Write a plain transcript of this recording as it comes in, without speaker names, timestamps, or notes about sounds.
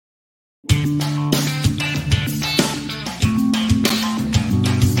What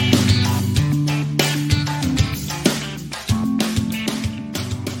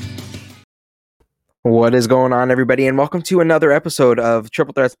is going on, everybody, and welcome to another episode of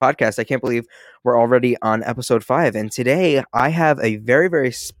Triple Threats Podcast. I can't believe we're already on episode 5, and today I have a very,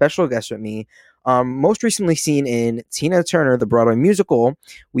 very special guest with me. Most recently seen in Tina Turner, the Broadway musical,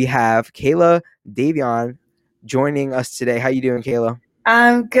 we have Kayla Davion joining us today. How you doing, Kayla?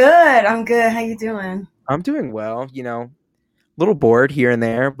 I'm good. How you doing? I'm doing well. A little bored here and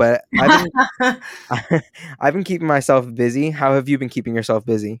there, but I've been keeping myself busy. How have you been keeping yourself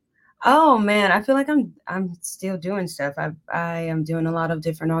busy? Oh man, I feel like I'm still doing stuff. I am doing a lot of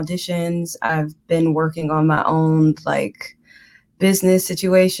different auditions. I've been working on my own business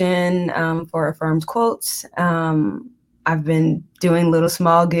situation for Affirmed Quotes. I've been doing little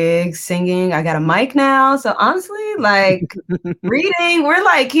small gigs, singing. I got a mic now, so honestly, reading,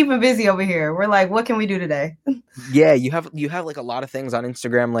 we're keeping busy over here. We're like, what can we do today? Yeah, you have like a lot of things on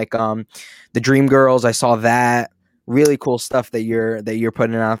Instagram, like the Dream Girls. I saw that. Really cool stuff that you're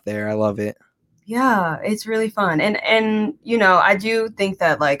putting out there. I love it. Yeah, it's really fun. And I do think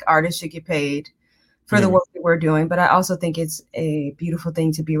that artists should get paid for the work that we're doing, but I also think it's a beautiful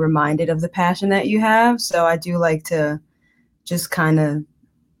thing to be reminded of the passion that you have. So I do like to just kind of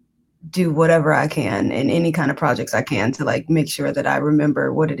do whatever I can in any kind of projects I can to make sure that I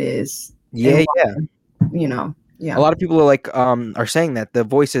remember what it is. Yeah, yeah. Yeah. A lot of people are saying that the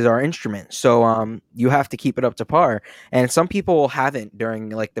voice is our instrument, so you have to keep it up to par. And some people haven't during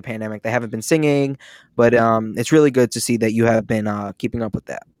the pandemic; they haven't been singing, but it's really good to see that you have been keeping up with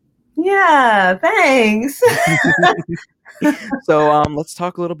that. Yeah, thanks. So let's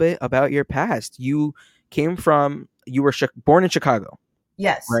talk a little bit about your past. You were born in Chicago.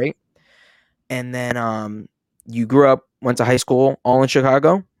 Yes. Right. And then you went to high school all in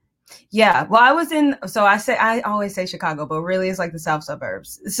Chicago. Yeah, well, I always say Chicago, but really it's the South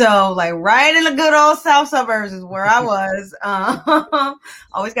suburbs. So right in the good old South suburbs is where I was.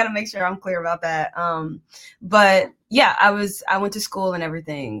 Always got to make sure I'm clear about that. But yeah, I went to school and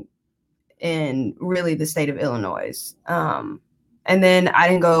everything in really the state of Illinois. And then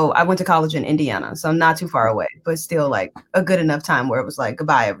I went to college in Indiana, so not too far away, but still a good enough time where it was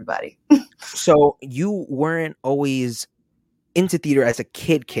goodbye, everybody. So you weren't always into theater as a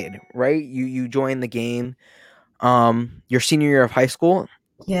kid, right? You joined the game your senior year of high school.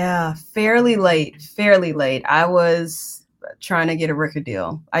 Yeah, fairly late. I was trying to get a record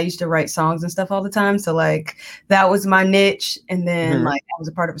deal. I used to write songs and stuff all the time, so that was my niche. And then I was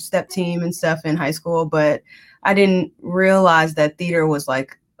a part of a step team and stuff in high school, but I didn't realize that theater was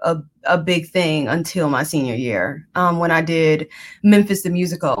a big thing until my senior year, when I did Memphis the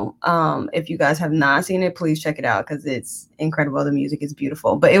Musical. If you guys have not seen it, please check it out because it's incredible. The music is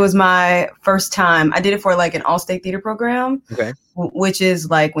beautiful. But it was my first time. I did it for an all-state theater program, okay, which is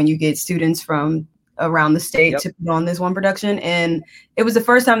when you get students from around the state to put on this one production. And it was the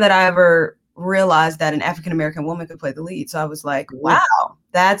first time that I ever realized that an African-American woman could play the lead. So I was like, wow,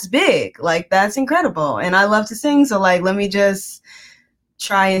 that's big. That's incredible. And I love to sing. So let me just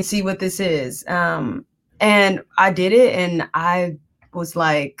try and see what this is. And I did it and I was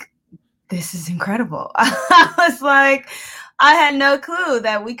like, this is incredible. I was like, I had no clue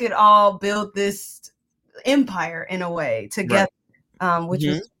that we could all build this empire in a way together, which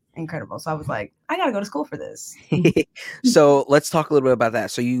was incredible. So I was like, I got to go to school for this. So let's talk a little bit about that.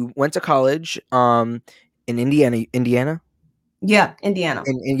 So you went to college in Indiana? Yeah, Indiana.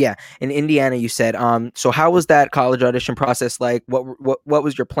 In Indiana, you said. So how was that college audition process like? What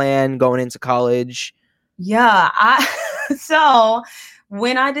was your plan going into college? Yeah, so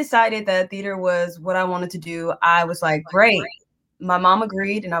when I decided that theater was what I wanted to do, I was like, great. My mom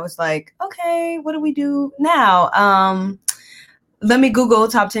agreed, and I was like, okay, what do we do now? Let me Google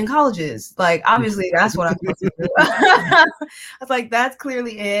top 10 colleges. Obviously, that's what I'm supposed to do. I was like, that's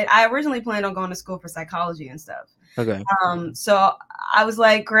clearly it. I originally planned on going to school for psychology and stuff. Okay. So I was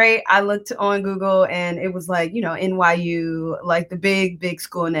like, great. I looked on Google and it was NYU, the big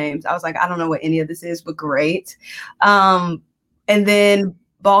school names. I was like, I don't know what any of this is, but great. And then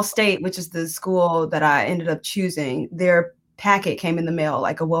Ball State, which is the school that I ended up choosing, their packet came in the mail,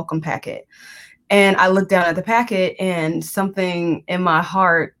 a welcome packet. And I looked down at the packet and something in my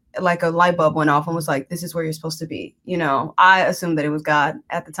heart, a light bulb went off and was like, this is where you're supposed to be. I assumed that it was God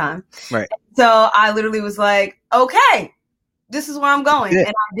at the time. Right. So I literally was like, okay, this is where I'm going. And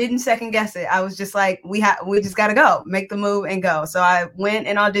I didn't second guess it. I was just like, we just got to go, make the move and go. So I went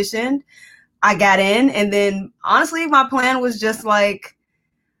and auditioned. I got in. And then honestly, my plan was just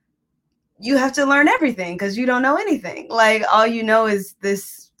you have to learn everything because you don't know anything. All you know is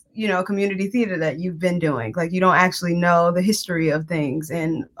this community theater that you've been doing. Like, you don't actually know the history of things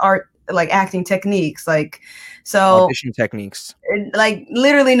and art, like acting techniques, like, so audition techniques, like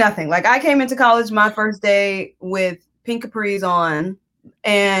literally nothing. Like, I came into college my first day with pink capris on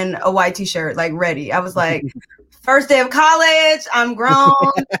and a white t-shirt, like ready. I was like, first day of college, I'm grown.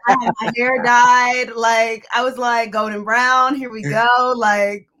 I had my hair dyed. Like, I was like, golden brown, here we go.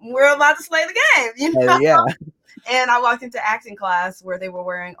 Like, we're about to play the game, Yeah. And I walked into acting class where they were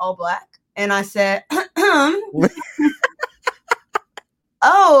wearing all black. And I said,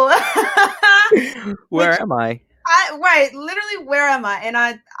 oh. Where am I? Right, literally, where am I? And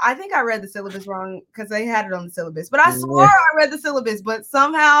I think I read the syllabus wrong because they had it on the syllabus, but I swore I read the syllabus, but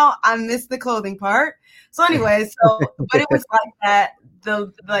somehow I missed the clothing part. So anyway, but it was like that,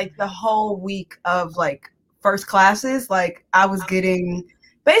 the whole week of like first classes, like I was getting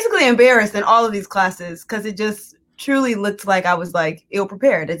basically embarrassed in all of these classes because it just truly looked like I was like ill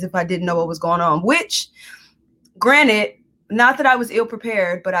prepared, as if I didn't know what was going on, which, granted, not that I was ill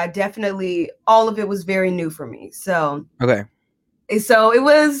prepared, but I definitely, all of it was very new for me. So, okay. So it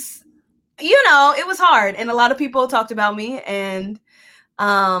was, it was hard. And a lot of people talked about me. And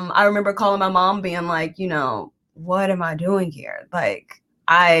I remember calling my mom being like, what am I doing here? Like,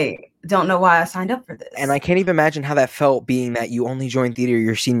 I don't know why I signed up for this. And I can't even imagine how that felt, being that you only joined theater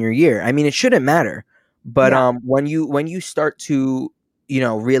your senior year. I mean, it shouldn't matter. But when you start to,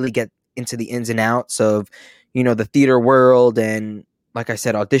 really get into the ins and outs of, the theater world and, like I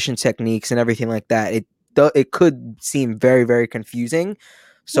said, audition techniques and everything like that, it could seem very, very confusing.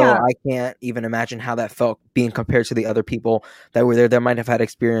 So I can't even imagine how that felt being compared to the other people that were there that might have had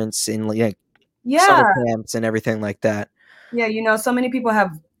experience in like summer camps and everything like that. Yeah, so many people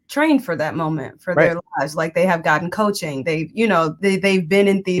have trained for that moment for their lives. Like, they have gotten coaching. They've been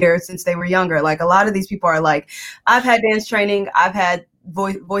in theater since they were younger. Like, a lot of these people are like, I've had dance training, I've had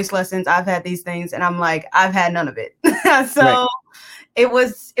voice lessons, I've had these things, and I'm like, I've had none of it. So it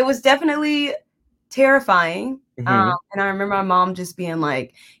was definitely terrifying. And I remember my mom just being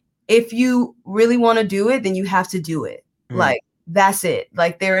like, if you really want to do it, then you have to do it. Like, that's it.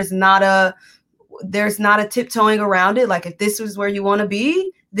 Like, there's not a tiptoeing around it. Like, if this was where you want to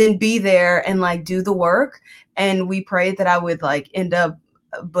be, then be there and like do the work. And we prayed that I would like end up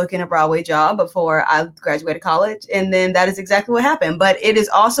booking a Broadway job before I graduated college. And then that is exactly what happened. But it is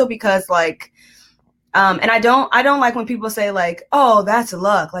also because like, and I don't like when people say like, oh, that's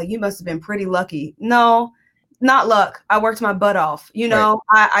luck. Like, you must have been pretty lucky. No, not luck. I worked my butt off.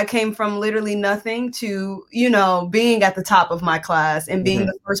 I came from literally nothing to, being at the top of my class and being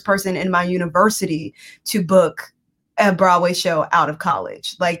the first person in my university to book a Broadway show out of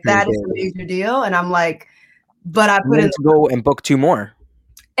college. Like, that is a major deal. And I'm like, but I put in to go and book 2 more.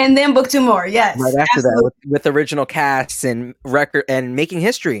 And then book 2 more. Yes. Right after that, with original casts and record and making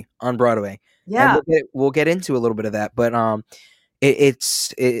history on Broadway. Yeah. And we'll get into a little bit of that, but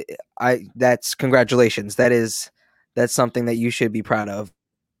that's congratulations. That's something that you should be proud of.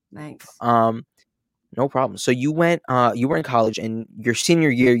 Thanks. No problem. So you were in college, and your senior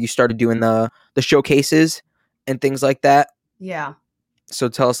year you started doing the showcases and things like that. Yeah. So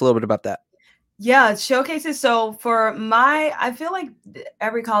tell us a little bit about that. Yeah, showcases. So I feel like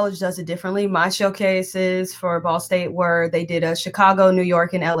every college does it differently. My showcases for Ball State they did a Chicago, New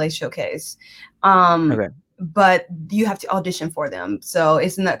York, and LA showcase. But you have to audition for them. So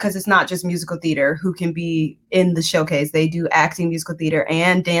it's not just musical theater who can be in the showcase. They do acting, musical theater,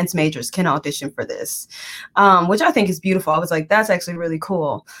 and dance majors can audition for this, which I think is beautiful. I was like, that's actually really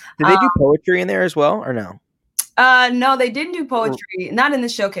cool. Did they do poetry in there as well, or no? No, they didn't do poetry. Not in the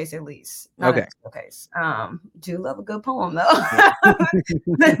showcase, at least. Not in the showcase. Do love a good poem though.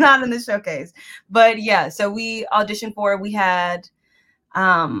 Not in the showcase. But yeah, so we auditioned for it. We had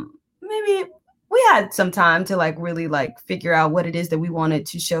we had some time to like really like figure out what it is that we wanted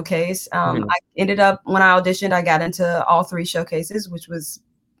to showcase. I ended up, when I auditioned, I got into all 3 showcases, which was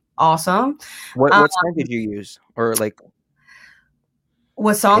awesome. What song did you use? Or like,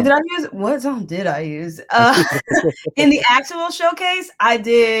 what song did I use? What song did I use? In the actual showcase, I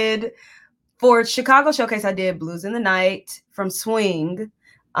did, for Chicago showcase, I did Blues in the Night from Swing,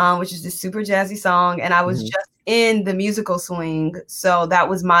 which is this super jazzy song. And I was just in the musical Swing. So that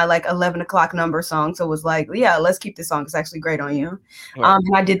was my like 11 o'clock number song. So it was like, yeah, let's keep this song. It's actually great on you. And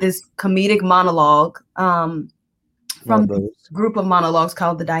I did this comedic monologue from this group of monologues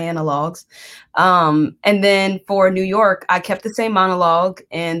called the Dianalogues. And then for New York, I kept the same monologue.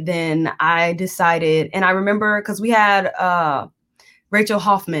 And then I decided, and I remember because we had Rachel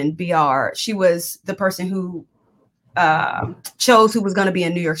Hoffman, BR. She was the person who chose who was going to be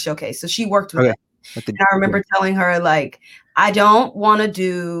in New York showcase. So she worked with it. Like And I remember telling her, like, I don't want to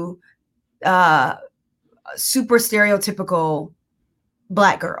do super stereotypical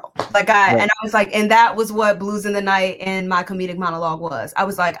Black girl. Like and I was like, and that was what Blues in the Night and my comedic monologue was. I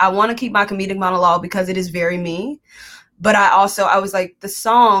was like, I want to keep my comedic monologue because it is very me. But I was like, the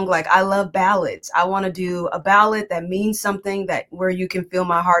song, like, I love ballads. I want to do a ballad that means something, that where you can feel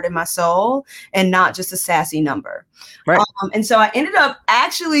my heart and my soul, and not just a sassy number. Right. And so I ended up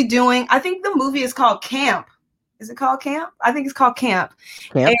actually doing, I think the movie is called Camp. Is it called Camp? I think it's called Camp.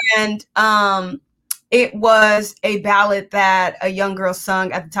 And it was a ballad that a young girl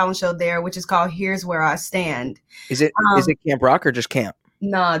sung at the talent show there, which is called Here's Where I Stand. Is it Camp Rock or just Camp?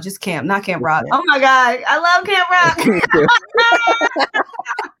 No, just Camp, not Camp Rock. Oh my God, I love Camp Rock.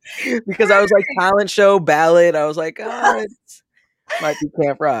 Because I was like, talent show, ballad. I was like, oh, it might be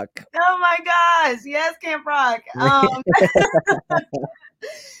Camp Rock. Oh my gosh, yes, Camp Rock.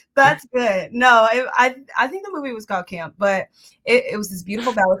 That's good. No, I think the movie was called Camp, but it was this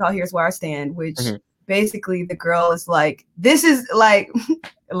beautiful ballad called Here's Where I Stand, which basically the girl is like, this is like,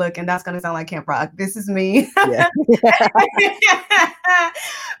 look, and that's going to sound like Camp Rock. This is me. Yeah.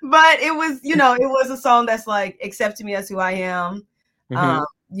 But it was, it was a song that's like, accept me as who I am.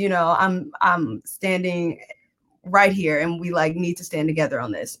 I'm standing right here, and we like need to stand together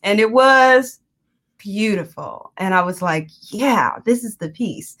on this. And it was beautiful. And I was like, yeah, this is the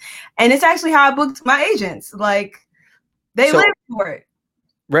piece. And it's actually how I booked my agents. Like, they live for it.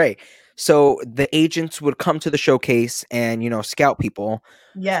 Right. So the agents would come to the showcase and, scout people.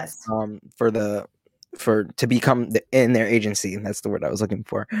 Yes. To become in their agency. And that's the word I was looking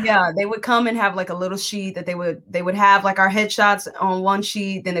for. Yeah. They would come and have like a little sheet that they would have like our headshots on one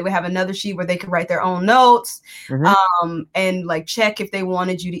sheet. Then they would have another sheet where they could write their own notes, and like check if they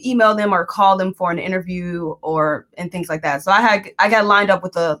wanted you to email them or call them for an interview and things like that. So I got lined up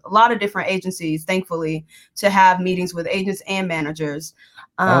with a lot of different agencies, thankfully, to have meetings with agents and managers.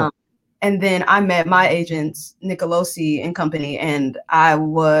 And then I met my agents, Nicolosi and Company, and I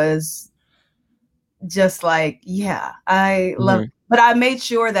was just like, yeah, I love it. But I made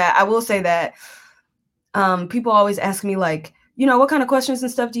sure that, I will say that people always ask me, like, what kind of questions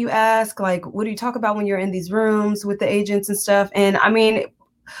and stuff do you ask? Like, what do you talk about when you're in these rooms with the agents and stuff? And I mean,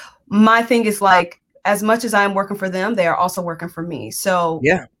 my thing is like, as much as I'm working for them, they are also working for me. So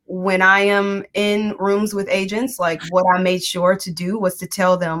yeah. When I am in rooms with agents, like what I made sure to do was to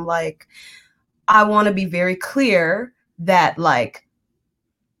tell them, like, I want to be very clear that like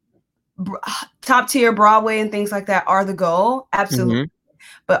top tier Broadway and things like that are the goal. Absolutely.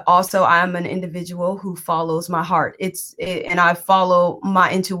 But also I'm an individual who follows my heart. And I follow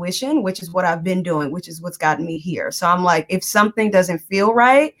my intuition, which is what I've been doing, which is what's gotten me here. So I'm like, if something doesn't feel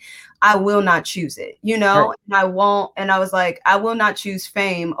right, I will not choose it, right. And I won't. And I was like, I will not choose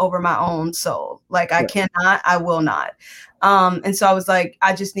fame over my own soul. Like I cannot, I will not. And so I was like,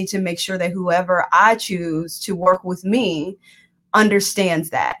 I just need to make sure that whoever I choose to work with me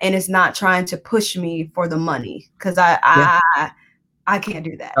understands that and is not trying to push me for the money. Cause I can't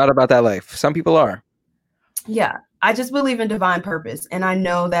do that. Not about that life. Some people are. Yeah. I just believe in divine purpose. And I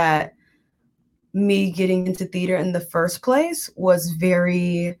know that me getting into theater in the first place was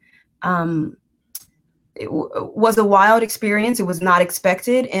very, it was a wild experience. It was not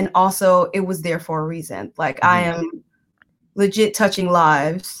expected. And also it was there for a reason. Like I am legit touching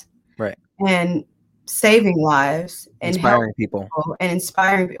lives. Right. And saving lives and inspiring people and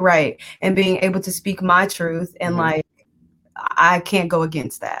inspiring. Right. And being able to speak my truth. And like, I can't go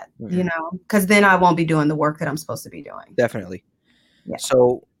against that, because then I won't be doing the work that I'm supposed to be doing. Definitely. Yeah.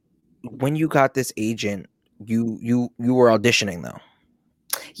 So when you got this agent, you were auditioning though.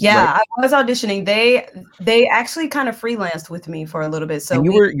 Yeah, right? I was auditioning. They actually kind of freelanced with me for a little bit. So and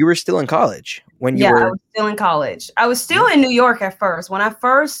you were still in college when you were. I was still in college. I was still in New York at first. When I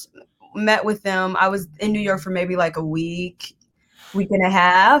first met with them, I was in New York for maybe like a week and a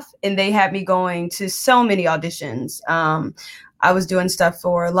half, and they had me going to so many auditions. I was doing stuff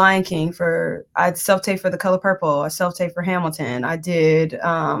for Lion King, I'd self-tape for The Color Purple, I self-tape for Hamilton, I did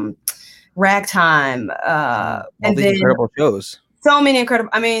Ragtime, and then incredible shows.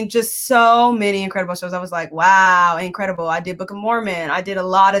 Just so many incredible shows. I was like, wow, incredible. I did Book of Mormon. I did a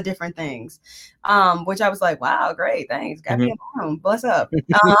lot of different things, which I was like, wow, great, thanks. Got me a home. Bless up.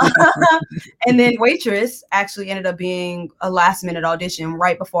 And then Waitress actually ended up being a last minute audition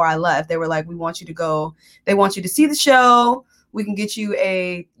right before I left. They were like, they want you to see the show. We can get you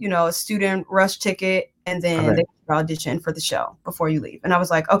a student rush ticket. And then they audition for the show before you leave. And I was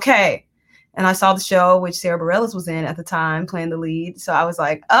like, okay. And I saw the show, which Sarah Bareilles was in at the time, playing the lead. So I was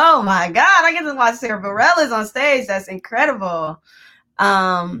like, oh my God, I get to watch Sarah Bareilles on stage. That's incredible.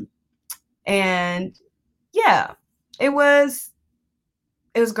 And And yeah, it was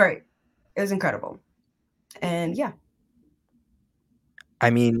great. It was incredible. And yeah. I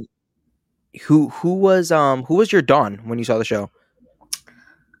mean, who was your Dawn when you saw the show?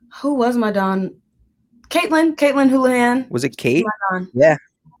 Who was my Dawn? Caitlin Houlihan. Was it Kate? My Dawn. Yeah.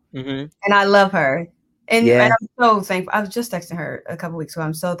 Mm-hmm. And I love her. And Yeah. I'm so thankful. I was just texting her a couple weeks ago.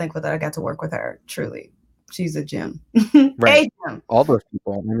 I'm so thankful that I got to work with her. Truly. She's a gem. Right. A gem. All those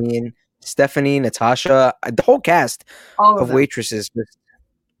people. I mean, Stephanie, Natasha, the whole cast of Waitresses, just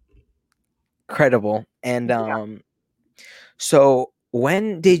incredible. And so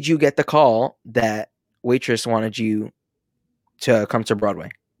when did you get the call that Waitress wanted you to come to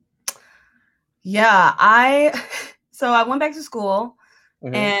Broadway? Yeah, I went back to school,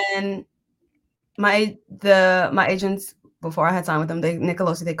 and my agents, before I had signed with them,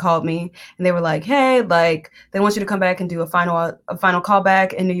 they called me and they were like, hey, like they want you to come back and do a final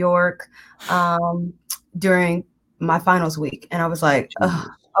callback in New York during my finals week. And I was like,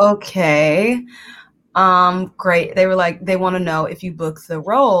 okay, great. They were like, they want to know if you book the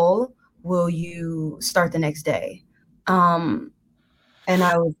role, will you start the next day? And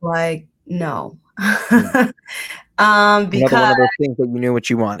I was like, no. Because one of those things that you knew what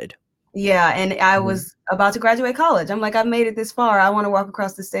you wanted. Yeah, and I was about to graduate college. I'm like, I've made it this far. I want to walk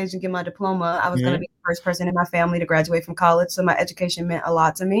across the stage and get my diploma. I was going to be the first person in my family to graduate from college, so my education meant a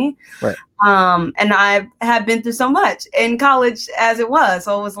lot to me. Right. And I had been through so much in college as it was,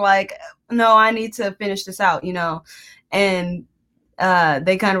 so it was like, no, I need to finish this out, you know. And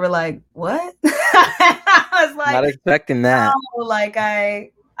they kind of were like, what? I was like, not expecting that. No, like I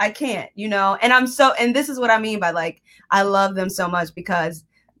can't, you know. And this is what I mean by like, I love them so much, because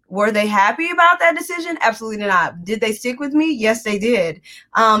were they happy about that decision? Absolutely not. Did they stick with me? Yes, they did.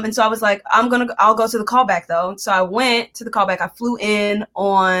 And so I was like, I'll go to the callback though. So I went to the callback. I flew in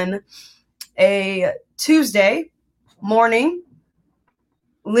on a Tuesday morning,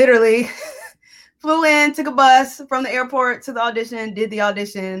 literally flew in, took a bus from the airport to the audition, did the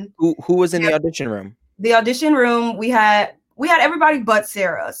audition. Who was in the audition room? The audition room, we had everybody but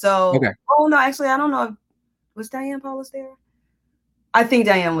Sarah. So, okay. Oh no, actually, I don't know. Was Diane Paulus there? I think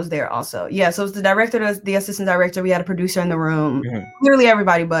Diane was there also. Yeah, so it was the director, the assistant director. We had a producer in the room. Literally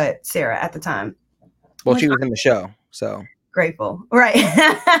everybody but Sarah at the time. Well, she was in the show, so. Grateful. Right.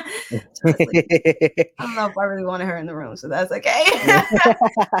 I don't know if I really wanted her in the room, so that's okay.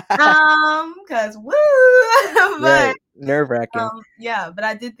 Because woo! But, nerve-wracking. Yeah, but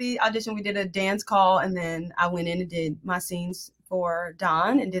I did the audition. We did a dance call, and then I went in and did my scenes for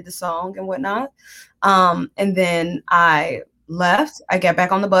Dawn and did the song and whatnot. And then I left. I got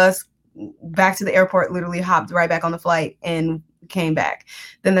back on the bus, back to the airport, literally hopped right back on the flight and came back.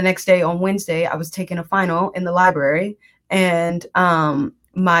 Then the next day, on Wednesday, I was taking a final in the library, and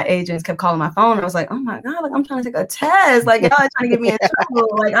my agents kept calling my phone. I was like, oh my God, like I'm trying to take a test. Like y'all are trying to get me in trouble.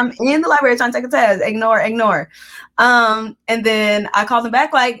 Like I'm in the library trying to take a test. Ignore. And then I called them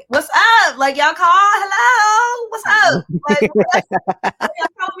back like, what's up? Like y'all call, hello, what's up? Like y'all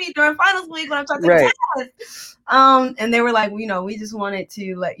called me during finals week when I'm trying to take a test. And they were like, you know, we just wanted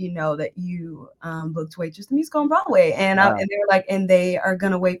to let you know that you booked Waitress the Musical on Broadway. And and they were like, and they are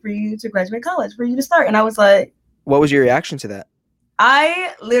gonna wait for you to graduate college for you to start. And I was like, what was your reaction to that?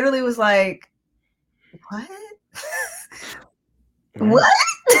 I literally was like, what? What?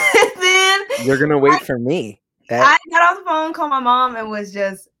 Then you're gonna wait for me. I got off the phone, called my mom, and was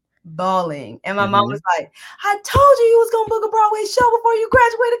just bawling. And my mom was like, I told you was gonna book a Broadway show before you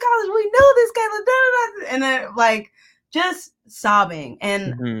graduated college. We knew this, Kayla. And then like just sobbing.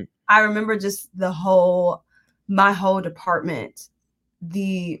 And I remember just my whole department,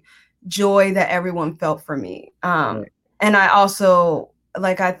 the joy that everyone felt for me. And I also,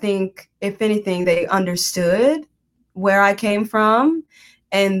 like, I think if anything, they understood where I came from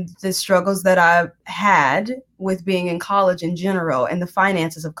and the struggles that I've had with being in college in general and the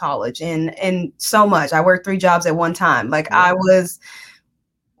finances of college and so much. I worked 3 jobs at one time. Like I was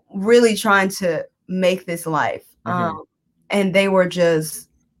really trying to make this life. And they were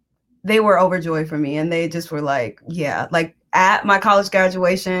overjoyed for me. And they just were like, yeah, like at my college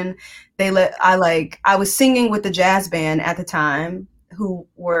graduation, I was singing with the jazz band at the time who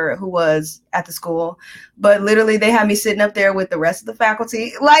was at the school, but literally they had me sitting up there with the rest of the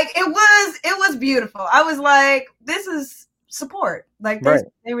faculty. Like it was beautiful. I was like, this is support. Like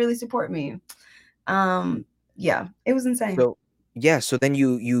they really support me. Yeah, it was insane. So then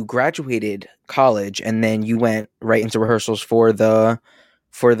you graduated college and then you went right into rehearsals for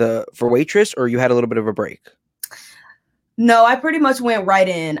Waitress, or you had a little bit of a break? No, I pretty much went right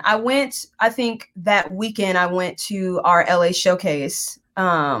in. I think that weekend I went to our LA showcase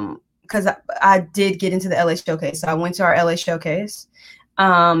because because I did get into the LA showcase. So I went to our LA showcase.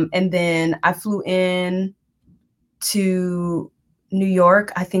 And then I flew in to New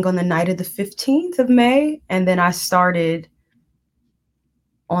York, I think on the night of the 15th of May. And then I started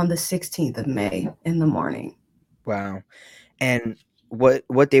on the 16th of May in the morning. Wow. And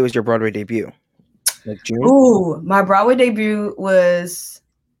what day was your Broadway debut? Like June? Ooh, my Broadway debut was,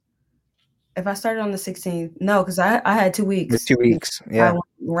 if I started on the 16th, no, because I had 2 weeks. With 2 weeks, yeah. I went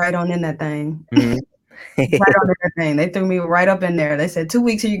right on in that thing. Mm-hmm. Right on in that thing. They threw me right up in there. They said, 2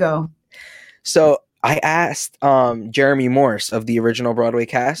 weeks, here you go. So I asked Jeremy Morse of the original Broadway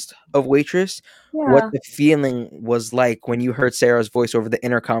cast of Waitress what the feeling was like when you heard Sarah's voice over the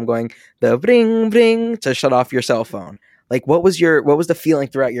intercom going the bring bring to shut off your cell phone. Like what was the feeling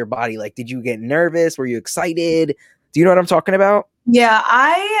throughout your body? Like did you get nervous? Were you excited? Do you know what I'm talking about? Yeah,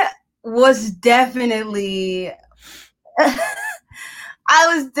 I was definitely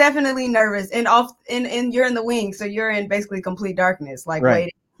I was definitely nervous, and you're in the wing, so you're in basically complete darkness, like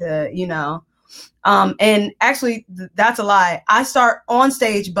waiting to, and actually that's a lie. I start on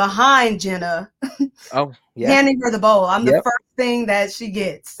stage behind Jenna. Oh, yeah. Handing her the bowl. I'm the first thing that she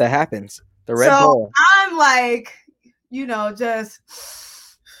gets. That happens. The red bowl. I'm like, just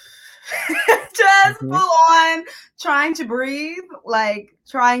full on trying to breathe.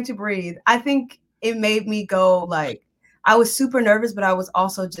 I think it made me go like, I was super nervous, but I was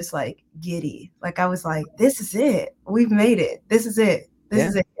also just like giddy. Like I was like, this is it. We've made it. This is it. This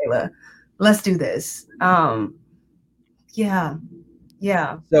is it, Kayla. Let's do this. Yeah.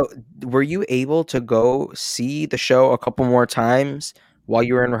 So were you able to go see the show a couple more times while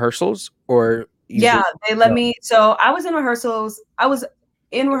you were in rehearsals, or? They let me. So I was in rehearsals. I was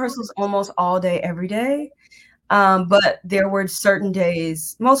in rehearsals almost all day, every day. But there were certain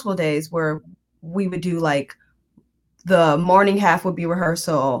days, multiple days, where we would do like the morning half would be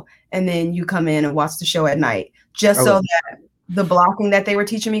rehearsal, and then you come in and watch the show at night, just so that the blocking that they were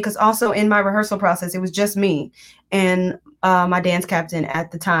teaching me, because also in my rehearsal process, it was just me and my dance captain at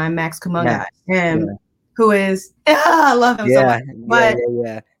the time, Max Kumunga, who is, I love him so much, but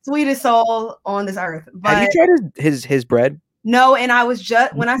sweetest soul on this earth. But have you tried his bread? No, and I was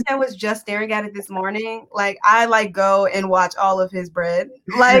just, when I said I was just staring at it this morning, like I like go and watch all of his bread.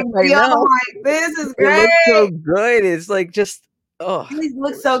 Like, I'm like, this is great. It looks so good. It's like just, it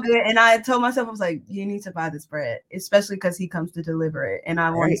looks so good. And I told myself, I was like, you need to buy this bread, especially because he comes to deliver it, and I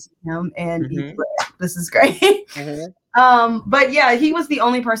want to see him and eat bread. This is great. But yeah, he was the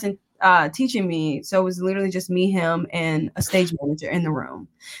only person teaching me. So it was literally just me, him, and a stage manager in the room.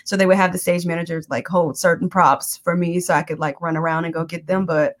 So they would have the stage managers like hold certain props for me so I could like run around and go get them.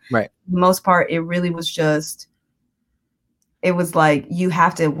 But for the most part, it really was just, it was like, you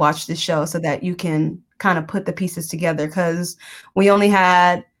have to watch the show so that you can kind of put the pieces together. Because we only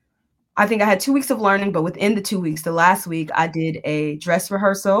had, I think I had 2 weeks of learning, but within the 2 weeks, the last week I did a dress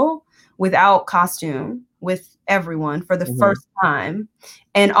rehearsal without costume with everyone for the first time,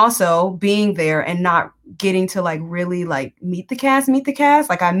 and also being there and not getting to like really like meet the cast.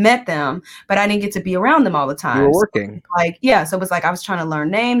 Like I met them, but I didn't get to be around them all the time. You were working. So it was like I was trying to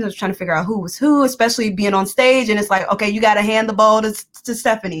learn names. I was trying to figure out who was who, especially being on stage. And it's like, okay, you got to hand the bowl to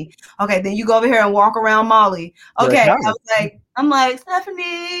Stephanie. Okay, then you go over here and walk around Molly. Okay, I'm like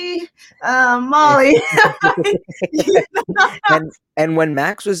Stephanie, Molly. and when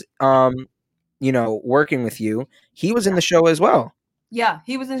Max was working with you, he was in the show as well. Yeah,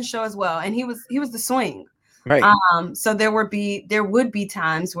 he was in the show as well, and he was the swing. Right. So there would be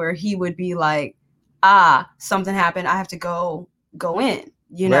times where he would be like, something happened, I have to go in,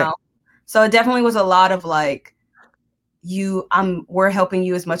 know. So it definitely was a lot of like, we're helping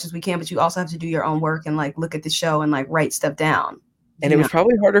you as much as we can, but you also have to do your own work and like look at the show and like write stuff down. And it was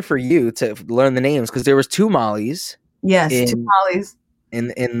probably harder for you to learn the names because there was two Mollys. Yes, two Mollys in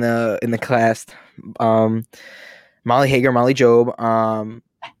the class. Molly Hager, Molly Jobe.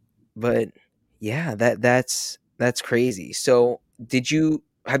 But yeah, that's crazy. So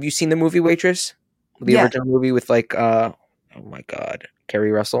have you seen the movie Waitress? The original movie with like oh my God,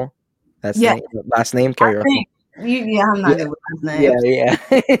 Kerry Russell. That's the last name, Kerry Russell. I'm not good with last names. Yeah.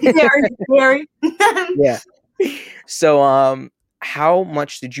 Kerry. Yeah. So how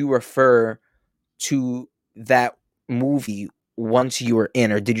much did you refer to that movie once you were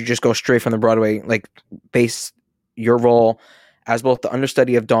in, or did you just go straight from the Broadway, like base your role as both the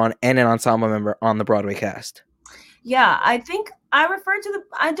understudy of Dawn and an ensemble member on the Broadway cast? Yeah, I think I referred to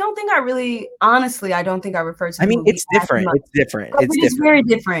I don't think I referred to. I mean, it's different. It's different. It's very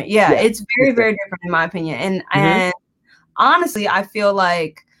different. Yeah, it's very, very different in my opinion. And honestly, I feel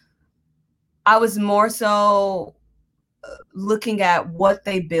like I was more so looking at what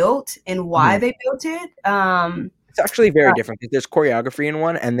they built and why they built it. It's actually very different because there's choreography in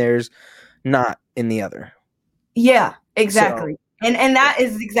one and there's not in the other. Yeah, exactly. So, and that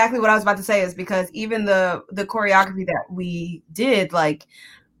is exactly what I was about to say, is because even the choreography that we did, like,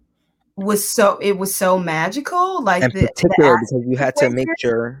 was so magical, like, and particular because you had to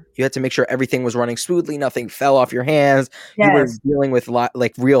make sure everything was running smoothly, nothing fell off your hands. Yes. You were dealing with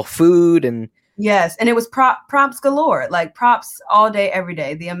like real food and yes, and it was props galore, like props all day, every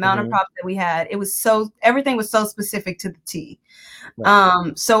day. The amount of props that we had, everything was so specific to the T.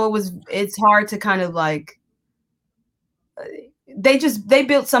 Right. So it's hard to kind of like, they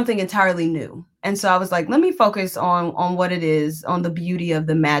built something entirely new. And so I was like, let me focus on what it is, on the beauty of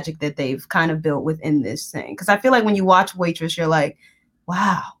the magic that they've kind of built within this thing. Because I feel like when you watch Waitress, you're like,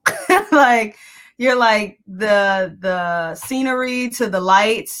 wow. Like, you're like the scenery to the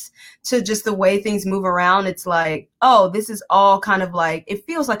lights to just the way things move around. It's like, oh, this is all kind of like, it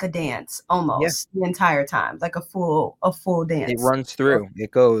feels like a dance almost the entire time, like a full dance. It runs through,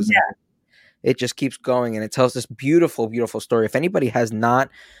 it goes. Yeah. It just keeps going, and it tells this beautiful, beautiful story. If anybody has not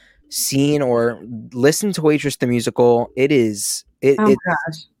seen or listened to Waitress the musical, it's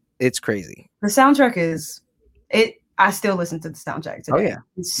crazy. The soundtrack is it. I still listen to the soundtrack today. Oh yeah,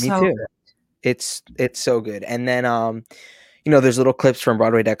 me too. Good. It's so good. And then there's little clips from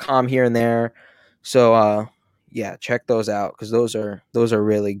Broadway.com here and there. So yeah, check those out because those are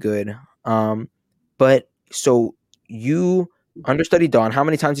really good. But so you understudied Dawn. How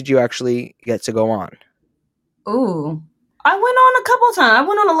many times did you actually get to go on? Ooh, I went on a couple of times. I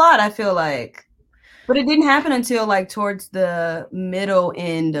went on a lot, I feel like. But it didn't happen until like towards the middle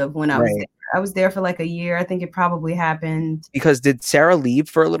end of when I was there. I was there for like a year. I think it probably happened. Because did Sarah leave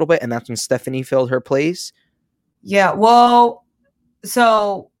for a little bit and that's when Stephanie filled her place? Yeah, well,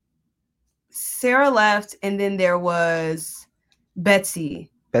 so Sarah left and then there was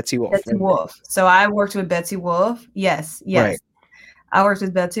Betsy Wolfe. So I worked with Betsy Wolfe. Yes. Right. I worked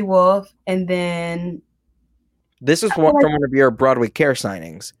with Betsy Wolfe, and then this is from one of your Broadway Care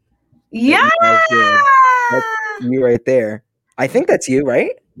signings. Yeah, that's you right there. I think that's you,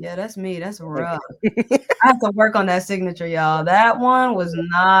 right? Yeah, that's me. That's rough. I have to work on that signature, y'all. That one was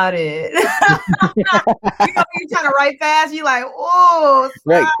not it. You're trying to write fast. You're like, oh,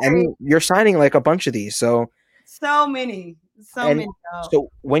 right. I mean, you're signing like a bunch of these, so many.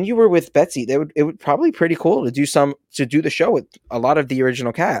 So when you were with Betsy, it would probably pretty cool to do the show with a lot of the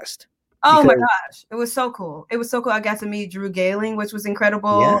original cast. Oh my gosh, it was so cool. It was so cool. I got to meet Drew Gayling, which was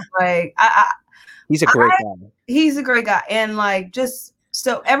incredible. Yeah. Like he's a great guy. He's a great guy, and like just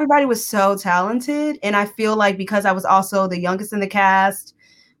so everybody was so talented, and I feel like because I was also the youngest in the cast,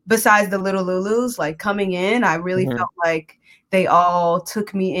 besides the little Lulus, like coming in, I really felt like they all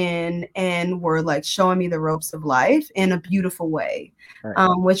took me in and were like showing me the ropes of life in a beautiful way,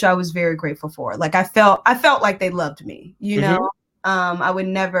 which I was very grateful for. Like I felt like they loved me, you know. I would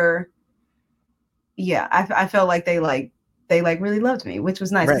never. Yeah, I felt like they really loved me, which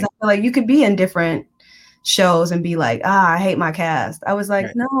was nice. Right. I feel like you could be in different shows and be like, I hate my cast. I was like,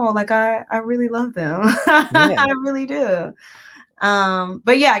 no, like I really love them. Yeah. I really do.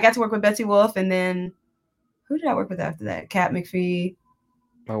 But yeah, I got to work with Betsy Wolfe, and then who did I work with after that? Kat McPhee.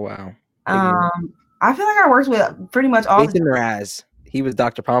 Oh wow. I feel like I worked with pretty much all. Jason Mraz. He was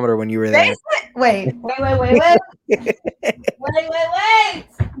Dr. Pomander when you were there. Wait. Wait.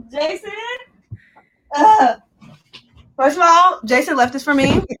 Jason. First of all, Jason left this for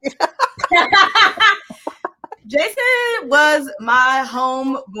me. Jason was my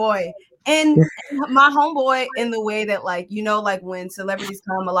homeboy. And my homeboy in the way that, like, you know, like when celebrities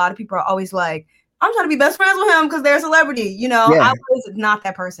come, a lot of people are always like, I'm trying to be best friends with him because they're a celebrity. You know, I was not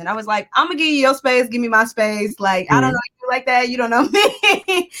that person. I was like, I'm going to give you your space. Give me my space. Like, I don't know you like that. You don't know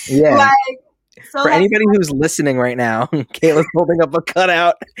me. Yeah. Like, so for anybody who's listening right now, Kayla's holding up a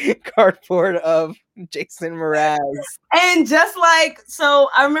cutout cardboard of Jason Mraz. And just like, so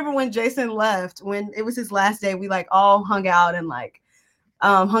I remember when Jason left, when it was his last day, we like all hung out and like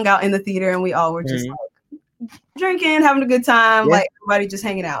hung out in the theater, and we all were just like drinking, having a good time, like everybody just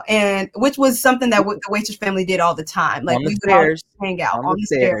hanging out. And which was something that the Waitress family did all the time. Like we would all hang out on the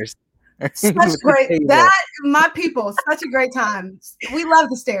stairs. Such great my people, such a great time. We love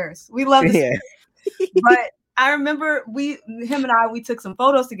the stairs. We love the stairs. But I remember him and I took some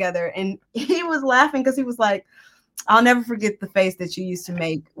photos together, and he was laughing because he was like, I'll never forget the face that you used to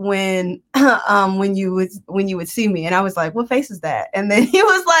make when you would see me. And I was like, what face is that? And then he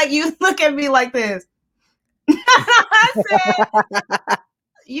was like, you look at me like this. I said,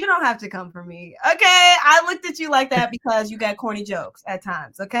 you don't have to come for me. Okay. I looked at you like that because you got corny jokes at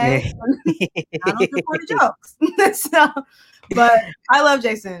times. Okay. I don't do corny jokes. So, but I love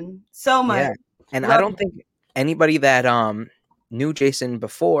Jason so much. Yeah. And I don't think anybody that knew Jason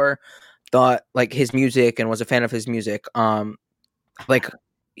before thought like his music and was a fan of his music. Like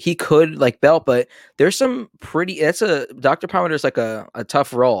he could like belt, but there's some pretty. Dr. Parmiter's like a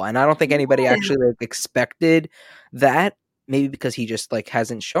tough role, and I don't think anybody actually like expected that. Maybe because he just like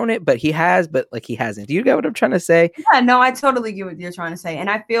hasn't shown it, but he has. But like he hasn't. Do you get what I'm trying to say? Yeah, no, I totally get what you're trying to say, and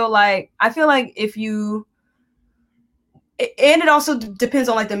I feel like if you. And it also depends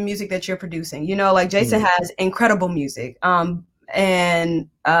on like the music that you're producing. You know, like Jason has incredible music. And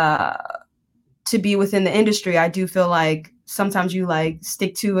to be within the industry, I do feel like sometimes you like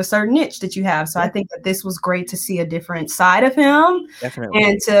stick to a certain niche that you have. So I think that this was great to see a different side of him. Definitely.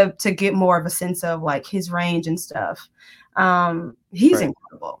 And to get more of a sense of like his range and stuff. He's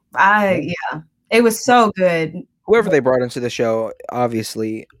incredible. It was so good. Whoever they brought into the show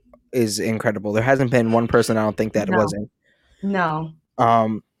obviously is incredible. There hasn't been one person I don't think that wasn't. No.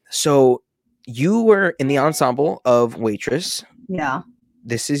 So you were in the ensemble of Waitress. Yeah.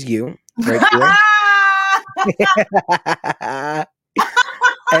 This is you right here.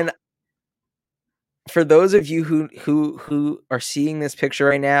 And for those of you who are seeing this picture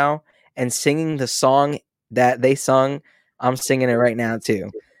right now and singing the song that they sung, I'm singing it right now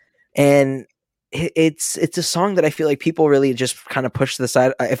too. And it's a song that I feel like people really just kind of push to the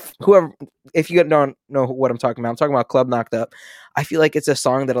side. If you don't know what I'm talking about Club Knocked Up. I feel like it's a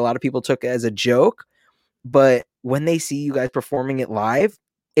song that a lot of people took as a joke, but when they see you guys performing it live,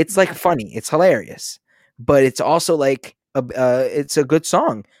 it's like funny, it's hilarious, but it's also like it's a good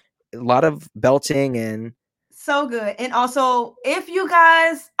song. A lot of belting and so good. And also, if you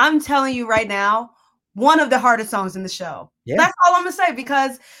guys, I'm telling you right now, one of the hardest songs in the show. Yeah. That's all I'm gonna say,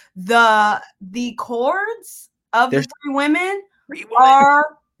 because the chords of the three women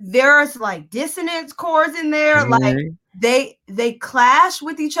there's like dissonance chords in there. Like they clash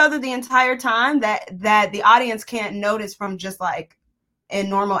with each other the entire time that the audience can't notice from just like in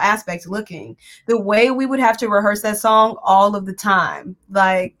normal aspects looking. The way we would have to rehearse that song all of the time.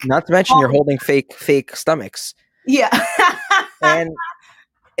 Like, not to mention you're holding fake stomachs. Yeah.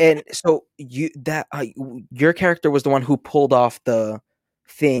 And so your character was the one who pulled off the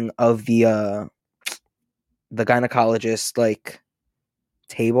thing of the gynecologist like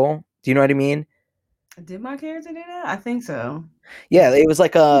table. Do you know what I mean? Did my character do that? I think so. Yeah, it was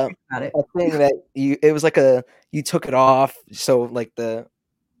like a thing that you took it off, so like the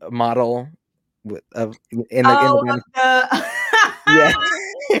model in the yeah.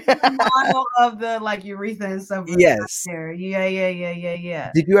 Model of the like urethra and stuff. Yes. There.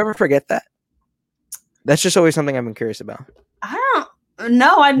 Yeah. Did you ever forget that? That's just always something I've been curious about. I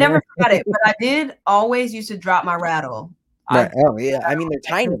never forgot it, but I did always used to drop my rattle. I mean, they're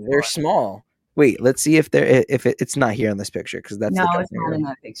tiny. They're small. Wait, let's see if it's not here on this picture, because that's it's not in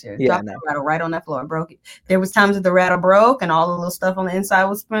that picture. Yeah, dropped the rattle right on that floor and broke it. There was times that the rattle broke and all the little stuff on the inside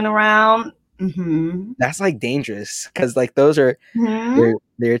was spinning around. Mm-hmm. That's like dangerous, because like those are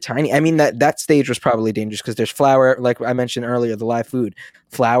they're tiny. I mean, that stage was probably dangerous because there's flour, like I mentioned earlier, the live food,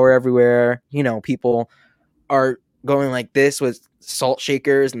 flour everywhere. You know, people are going like this with salt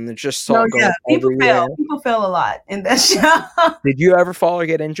shakers, and there's just salt going everywhere. People fail a lot in that show. Did you ever fall or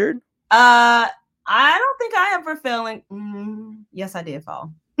get injured? I don't think I ever fell. Yes, I did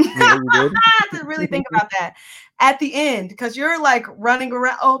fall. Yeah, you did? I have to really think about that at the end, because you're like running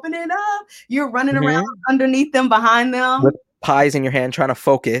around, opening up. You're running around underneath them, behind them, with pies in your hand, trying to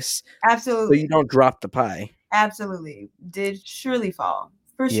focus. Absolutely. So you don't drop the pie. Absolutely. Did surely fall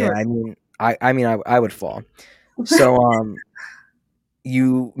for sure. Yeah, I mean, I would fall. So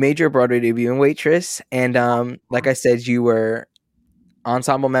you made your Broadway debut in Waitress, and like I said, you were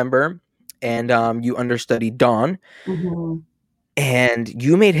ensemble member, and you understudied Dawn. Mm-hmm. And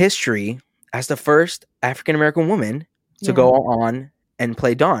you made history as the first African-American woman to go on and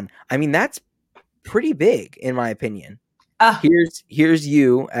play Dawn. I mean, that's pretty big, in my opinion. Here's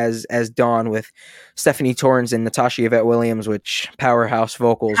you as Dawn with Stephanie Torrance and Natasha Yvette Williams, which powerhouse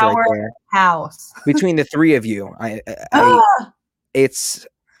vocals right there. Between the three of you, I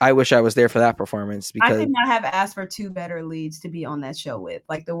wish I was there for that performance, because I could not have asked for two better leads to be on that show with.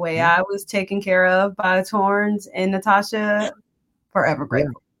 Like the way I was taken care of by Torrance and Natasha. Forever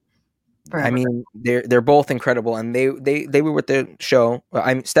grateful. I mean, they're both incredible, and they were with the show.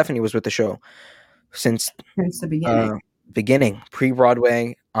 Stephanie was with the show since the beginning,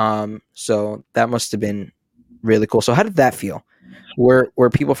 pre-Broadway. So that must have been really cool. So how did that feel? Were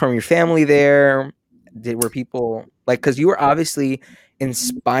people from your family there? Were people Like, because you were obviously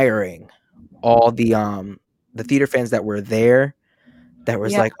inspiring all the theater fans that were there. That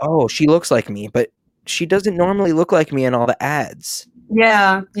was like, oh, she looks like me, but she doesn't normally look like me in all the ads.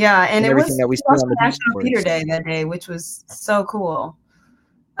 Yeah, and it everything was that we see also on the National Theater Day that day, which was so cool.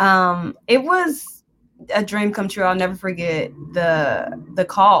 It was a dream come true. I'll never forget the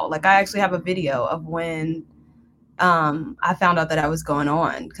call. Like, I actually have a video of when I found out that I was going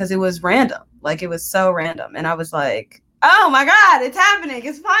on, because it was random. Like, it was so random, and I was like, oh my God, it's happening.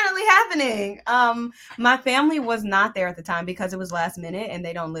 It's finally happening. My family was not there at the time because it was last minute and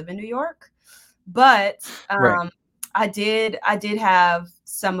they don't live in New York. But Right. I did have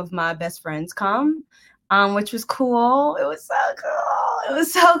some of my best friends come, which was cool. It was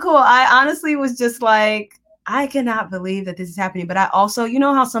so cool. I honestly was just like, I cannot believe that this is happening. But I also, you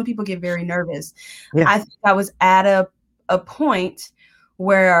know how some people get very nervous. Yeah. I think I was at a point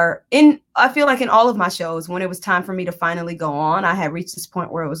where I feel like in all of my shows, when it was time for me to finally go on, I had reached this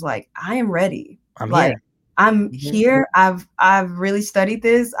point where it was like, I am ready. I'm here. I've really studied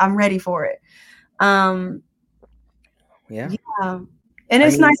this. I'm ready for it. Yeah. And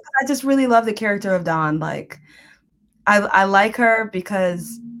it's nice because I just really love the character of Dawn. Like, I like her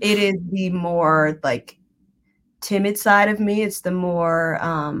because it is the more like timid side of me. It's the more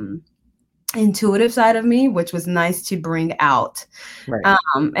intuitive side of me, which was nice to bring out. Right.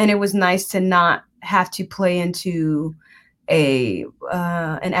 And it was nice to not have to play into an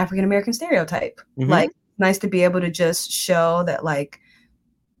African American stereotype. Like, nice to be able to just show that, like,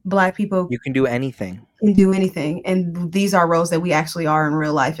 Black people, you can do anything. And these are roles that we actually are in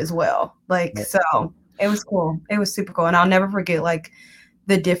real life as well. Like, so it was cool. It was super cool. And I'll never forget, like,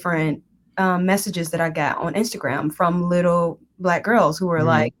 the different messages that I got on Instagram from little Black girls who were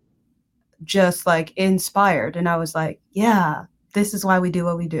like, just like inspired. And I was like, yeah, this is why we do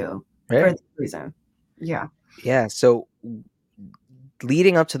what we do, for this reason. Yeah. So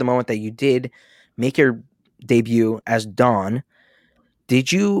leading up to the moment that you did make your debut as Dawn,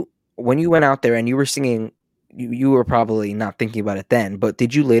 did you, when you went out there and you were singing, you were probably not thinking about it then, but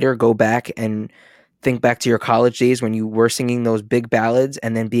did you later go back and think back to your college days when you were singing those big ballads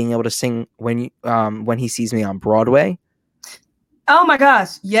and then being able to sing When He Sees Me on Broadway? Oh my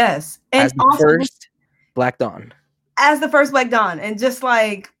gosh, yes. And as the first Black Dawn. As the first Black Dawn. And just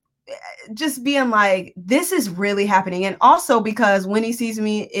being like, this is really happening. And also because When He Sees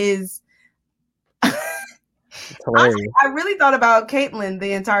Me is honestly, I really thought about Caitlin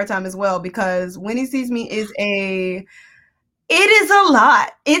the entire time as well, because When He Sees Me is it is a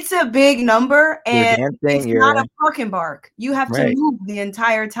lot. It's a big number, and it's not a park and bark. You have to move the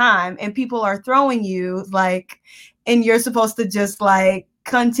entire time, and people are throwing you, like, and you're supposed to just like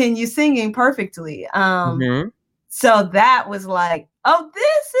continue singing perfectly. So that was like, oh,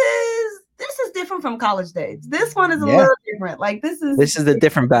 this is different from college days. This one is a little different. Like, this is a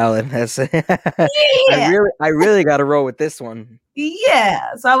different ballad. I really got to roll with this one.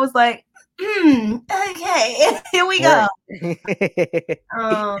 Yeah. So I was like, okay, here we go.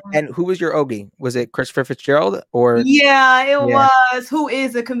 And who was your Ogie? Was it Christopher Fitzgerald or? Yeah, it was. Who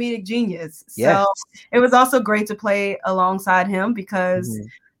is a comedic genius. So it was also great to play alongside him, because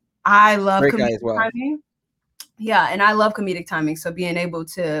I love comedic timing. Yeah, and I love comedic timing. So being able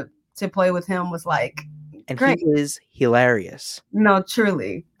to play with him was like, and great. He is hilarious. No,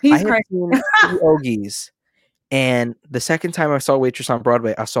 truly, he's crazy. I have seen 2 Ogies. And the second time I saw Waitress on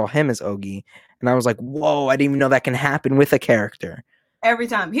Broadway, I saw him as Ogie. And I was like, whoa, I didn't even know that can happen with a character. Every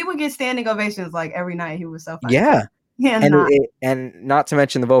time. He would get standing ovations like every night. He was so funny. Yeah. And not to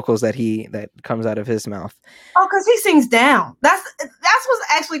mention the vocals that comes out of his mouth. Oh, because he sings down. That's what's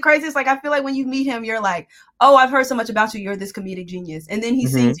actually crazy. It's like, I feel like when you meet him, you're like, oh, I've heard so much about you. You're this comedic genius. And then he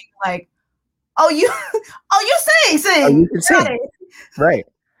sings, you're like, you sing. Oh, you can sing. Right.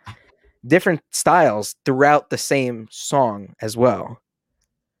 Different styles throughout the same song as well.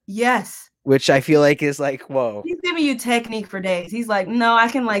 Yes. Which I feel like is like, whoa. He's giving you technique for days. He's like, no, I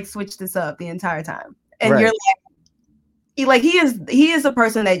can like switch this up the entire time. And you're like, he is a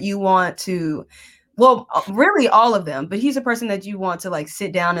person that you want to, well, really all of them, but he's a person that you want to like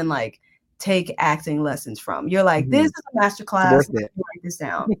sit down and like take acting lessons from. You're like, this is a masterclass. Write this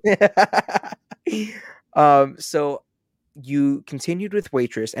down. So you continued with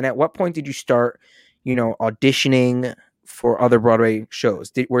Waitress, and at what point did you start, auditioning for other Broadway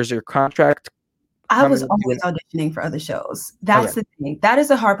shows? Was your contract? I was always auditioning for other shows. That's the thing. That is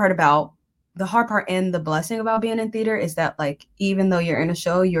the hard part and the blessing about being in theater is that, like, even though you're in a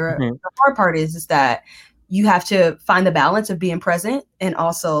show, the hard part is that you have to find the balance of being present and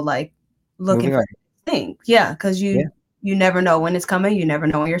also like looking for things. Yeah, because You never know when it's coming. You never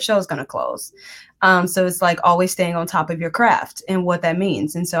know when your show's going to close. So it's like always staying on top of your craft and what that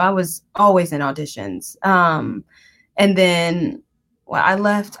means. And so I was always in auditions. And then I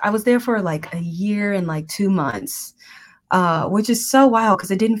left. I was there for like a year and like 2 months, which is so wild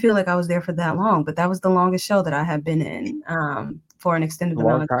because it didn't feel like I was there for that long. But that was the longest show that I have been in for an extended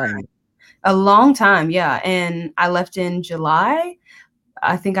amount of time. A long time, yeah. And I left in July.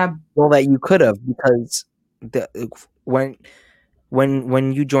 I think that you could have, because when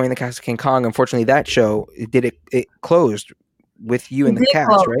you joined the cast of King Kong, unfortunately that show it closed with you in the cast,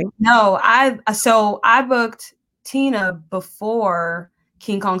 close. Right? No, I booked Tina before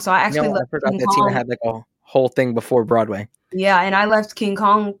King Kong, so I actually I forgot that Tina had like a whole thing before Broadway. Yeah, and I left King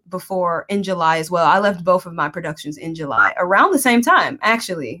Kong in July as well. I left both of my productions in July around the same time,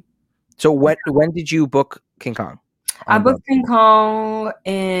 actually. So when did you book King Kong? I booked King Kong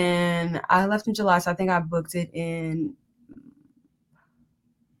and I left in July, so I think I booked it in.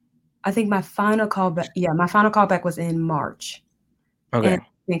 I think my final callback was in March. Okay. And I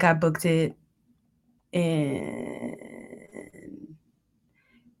think I booked it in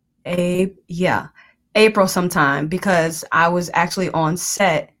April sometime, because I was actually on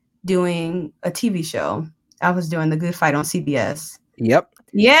set doing a TV show. I was doing The Good Fight on CBS. Yep.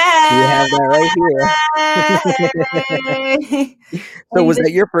 Yeah. We have that right here. So was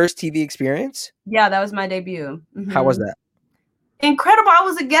that your first TV experience? Yeah, that was my debut. Mm-hmm. How was that? Incredible. I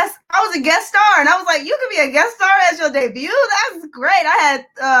was a guest star, and I was like, you could be a guest star as your debut? That's great. I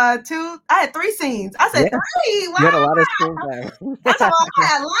had 3 scenes. I said 3. Wow. You had a lot of screen time. That's all. I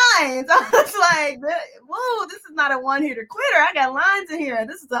had lines. I was like, whoa, this is not a one-hitter quitter. I got lines in here.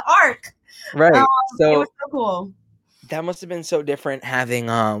 This is an arc. Right. So it was so cool. That must have been so different having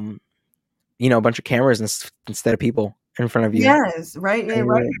a bunch of cameras instead of people in front of you. Yes, right here.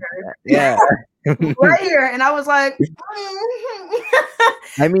 Yeah. Right here. And I was like,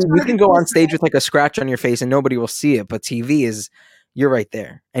 I mean, you can go on stage with like a scratch on your face and nobody will see it, but TV you're right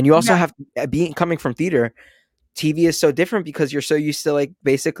there. And you also have, coming from theater, TV is so different because you're so used to like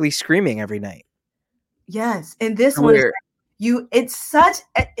basically screaming every night. Yes. And this one is it's such,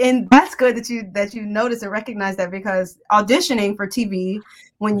 and that's good that you notice and recognize that, because auditioning for TV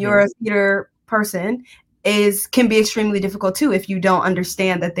when you're a theater person can be extremely difficult too, if you don't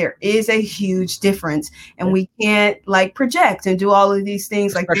understand that there is a huge difference, and we can't like project and do all of these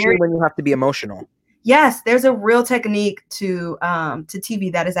things, especially when you have to be emotional. Yes, there's a real technique to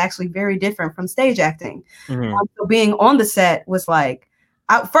TV that is actually very different from stage acting. So being on the set was like,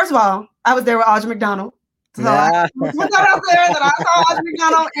 first of all, I was there with Audra McDonald. So I put that out there that I saw Audra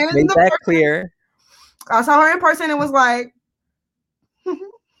McDonald in the person. Clear. I saw her in person and was like,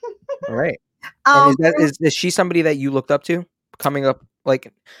 right. Is she somebody that you looked up to coming up,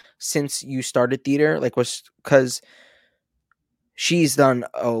 like, since you started theater? Like, because she's done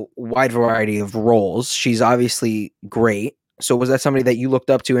a wide variety of roles. She's obviously great. So was that somebody that you looked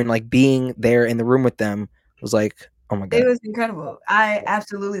up to, and like being there in the room with them was like, oh my God. It was incredible. I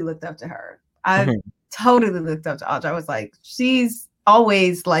absolutely looked up to her. I totally looked up to Audra. I was like, she's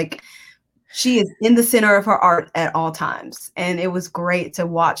always like, she is in the center of her art at all times. And it was great to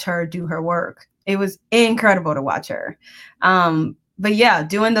watch her do her work. It was incredible to watch her. But yeah,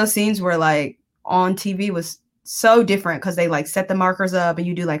 doing those scenes where like on TV was so different, because they like set the markers up and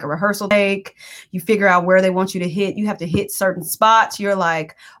you do like a rehearsal take. You figure out where they want you to hit. You have to hit certain spots. You're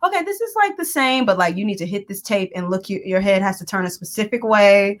like, okay, this is like the same, but like you need to hit this tape and look, your head has to turn a specific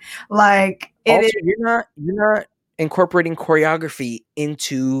way. Like also, you're not incorporating choreography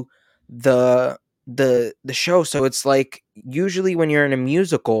into the show. So it's like, usually when you're in a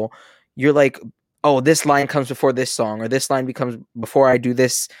musical, you're like, oh, this line comes before this song, or this line becomes before I do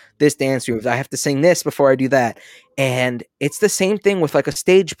this dance move. I have to sing this before I do that. And it's the same thing with like a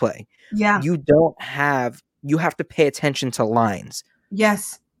stage play. Yeah. You have to pay attention to lines.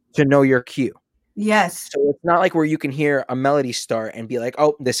 Yes. To know your cue. Yes. So it's not like where you can hear a melody start and be like,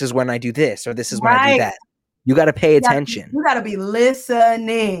 oh, this is when I do this, or this is when I do that. You got to pay attention. You got to be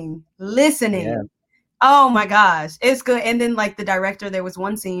listening. Yeah. Oh my gosh. It's good. And then like the director, there was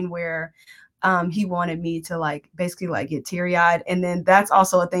one scene where he wanted me to like basically like get teary-eyed. And then that's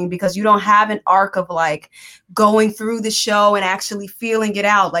also a thing, because you don't have an arc of like going through the show and actually feeling it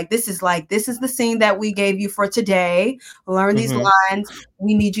out. Like, this is the scene that we gave you for today. Learn these lines.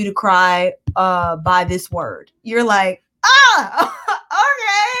 We need you to cry by this word. You're like, okay.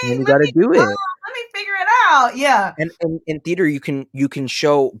 You got to do it. Let me figure it out. Yeah. And in theater, you can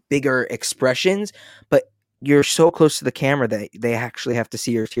show bigger expressions, but you're so close to the camera that they actually have to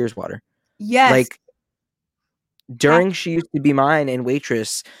see your tears water. Yes. Like during She Used to Be Mine and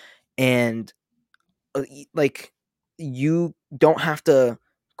Waitress, and like you don't have to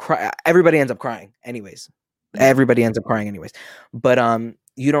cry. Everybody ends up crying anyways. Everybody ends up crying anyways. But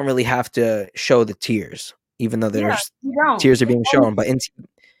you don't really have to show the tears, even though there's tears are being shown. But in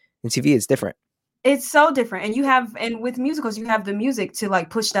TV, it's different. It's so different. And with musicals, you have the music to like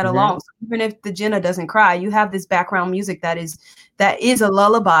push that along. So even if the Jenna doesn't cry, you have this background music that is a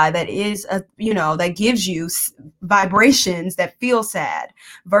lullaby, that is that gives you vibrations that feel sad,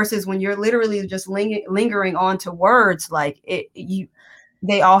 versus when you're literally just lingering on to words, like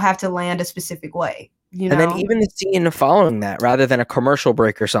they all have to land a specific way. And then even the scene following that, rather than a commercial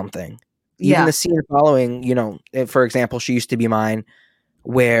break or something, even the scene following, for example, She Used to Be Mine,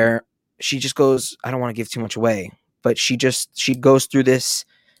 where she just goes, I don't want to give too much away, but she goes through this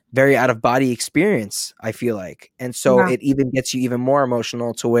very out of body experience, I feel like. And so it even gets you even more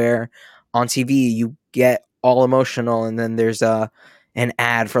emotional, to where on TV you get all emotional, and then there's an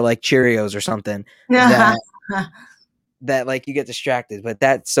ad for like Cheerios or something that like you get distracted.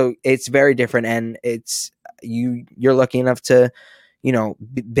 But so it's very different, and it's you're lucky enough to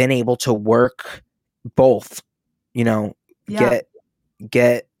been able to work both,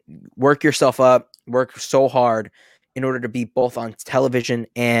 get work yourself up, work so hard in order to be both on television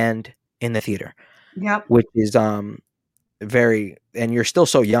and in the theater. Which is very, and you're still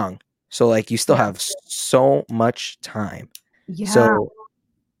so young, so like you still have so much time. So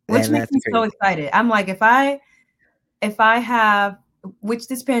which makes me so excited. I'm like, if I have, which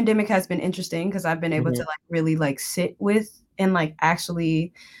this pandemic has been interesting, because I've been able to like really like sit with and like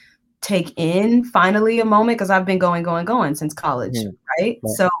actually take in finally a moment, because I've been going since college, right?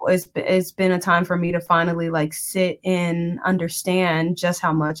 So it's been a time for me to finally like sit and understand just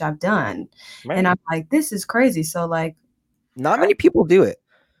how much I've done. And I'm like, this is crazy. So like, not many people do it.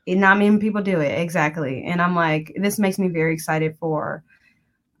 Not many people do it, exactly. And I'm like, this makes me very excited for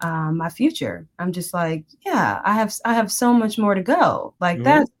my future. I'm just like, yeah, I have so much more to go. Like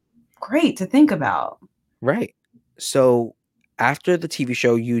that's great to think about. Right. So after the TV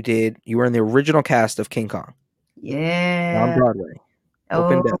show, you were in the original cast of King Kong. Yeah. On Broadway.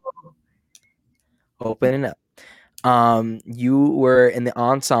 Opening up. You were in the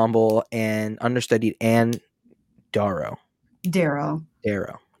ensemble and understudied Anne Darrow.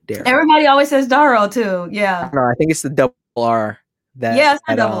 Everybody always says Darrow too. Yeah. No, I think it's the double R. It's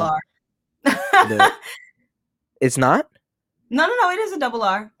a double R. It's not? No, it is a double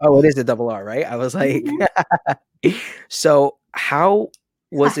R. Oh, it is a double R, right? I was like, so how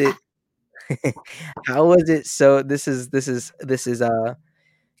was it? How was it? So this is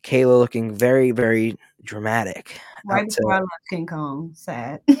Kayla looking very, very dramatic. Right before I left King Kong,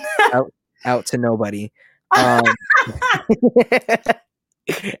 sad. out to nobody.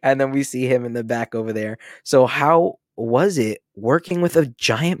 And then we see him in the back over there. So how was it working with a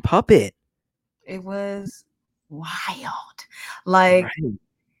giant puppet? It was wild. Like,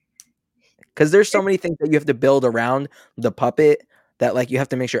 because there's so many things that you have to build around the puppet, that like you have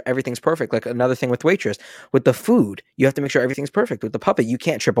to make sure everything's perfect. Like another thing with Waitress, with the food, you have to make sure everything's perfect. With the puppet, you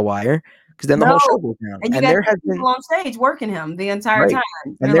can't trip a wire, because then the whole show goes down. And there has been people on stage working him the entire time.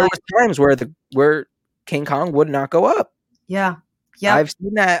 And there was times where King Kong would not go up. Yeah. I've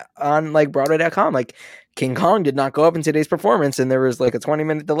seen that on like Broadway.com. Like King Kong did not go up in today's performance, and there was like a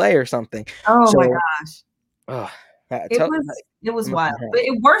 20-minute delay or something. Oh my gosh. It was wild, but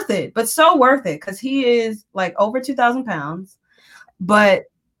it worth it. But so worth it, because he is like over 2,000 pounds, but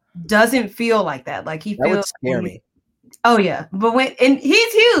doesn't feel like that. Like he feels. That would scare me. Oh yeah, but and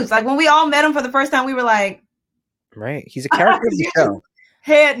he's huge. Like when we all met him for the first time, we were like, right, he's a character of the show.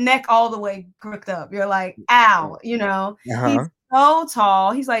 Head, neck, all the way crooked up. You're like, ow, He's so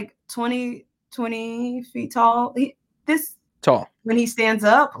tall. He's like 20 feet tall. This tall when he stands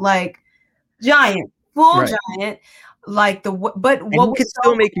up, like giant, full giant. Like but what he could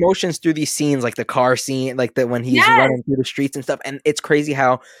still make motions through these scenes, like the car scene, like when he's running through the streets and stuff. And it's crazy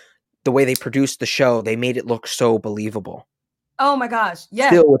how the way they produced the show, they made it look so believable. Oh my gosh, yeah.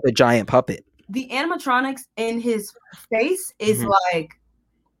 Still with a giant puppet. The animatronics in his face is like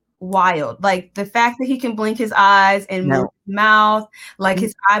wild. Like the fact that he can blink his eyes and move his mouth, like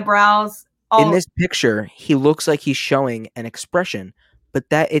his eyebrows. In this picture, he looks like he's showing an expression,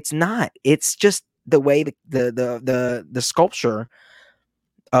 but that it's not. It's just the way the sculpture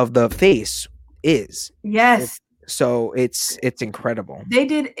of the face is. Yes. So it's incredible. They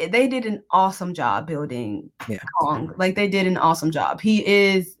did an awesome job building Kong. Like they did an awesome job.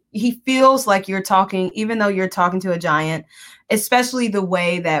 He feels like you're talking, even though you're talking to a giant, especially the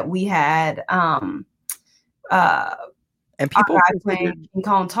way that we had and people playing King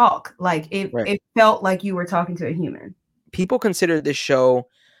Kong talk. Like it felt like you were talking to a human. People consider this show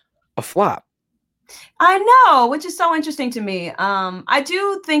a flop. I know, which is so interesting to me. I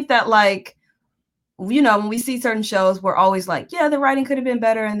do think that, like, you know, when we see certain shows, we're always like, yeah, the writing could have been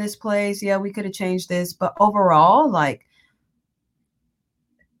better in this place. Yeah, we could have changed this. But overall, like,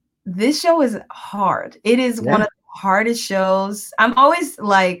 this show is hard. It is one of the hardest shows. I'm always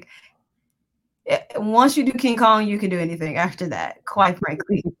like, once you do King Kong, you can do anything after that, quite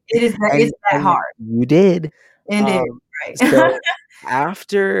frankly. It's that hard. You did. Indeed, right. So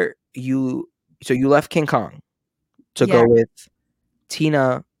after you left King Kong to go with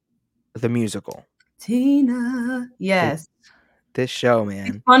Tina the musical. Tina, yes. This show,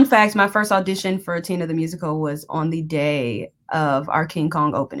 man. Fun fact, my first audition for Tina the musical was on the day of our King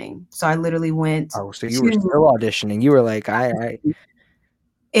Kong opening. So I literally went so you were still auditioning. You were like, I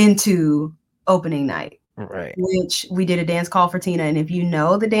into opening night. Right. Which we did a dance call for Tina. And if you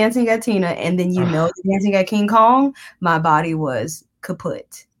know the dancing at Tina and then you know the dancing at King Kong, my body was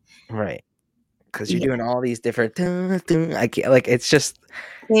kaput. Right. Because you're doing all these different I can't, like, it's just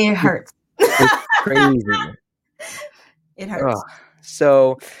it hurts. It's crazy. It hurts.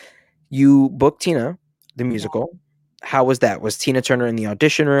 So you booked Tina the musical. How was that? Was Tina Turner in the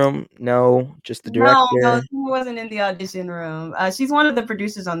audition room? No, just the director. No, she wasn't in the audition room. She's one of the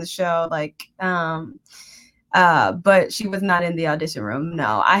producers on the show, like, but she was not in the audition room.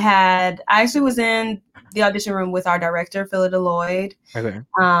 No, I actually was in the audition room with our director, Philida Lloyd. Okay.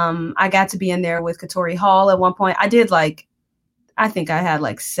 I got to be in there with Katori Hall at one point. I did I think I had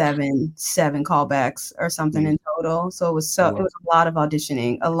like seven callbacks or something in total. So it was a lot of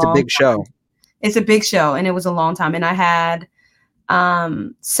auditioning. It's a big show. It's a big show, and it was a long time. And I had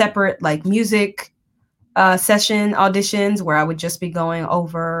separate like music session auditions where I would just be going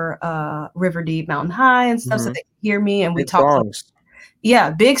over River Deep, Mountain High and stuff, so they could hear me and we talk.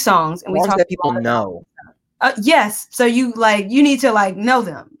 Big songs, and we talk that people know. Yes, so you need to know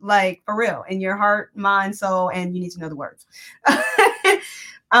them, like, for real, in your heart, mind, soul, and you need to know the words.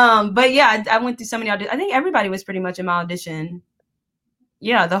 But yeah, I went through so many auditions. I think everybody was pretty much in my audition.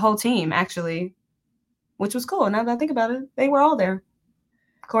 Yeah, the whole team, actually, which was cool. Now that I think about it, they were all there.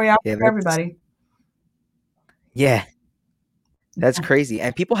 Choreographer for everybody. Yeah, that's crazy.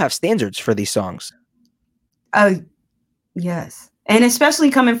 And people have standards for these songs. Yes, and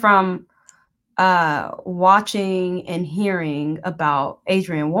especially coming from watching and hearing about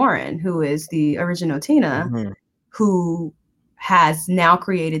Adrienne Warren, who is the original Tina, who has now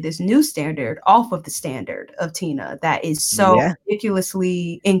created this new standard off of the standard of Tina that is so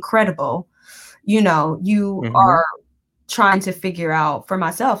ridiculously incredible. You know, you are trying to figure out for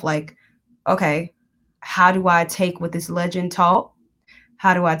myself, like, okay, how do I take what this legend taught?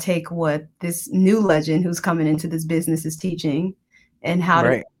 How do I take what this new legend who's coming into this business is teaching? And how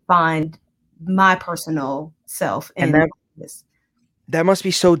to find my personal self in this? That must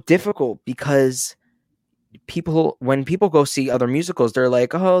be so difficult because when people go see other musicals, they're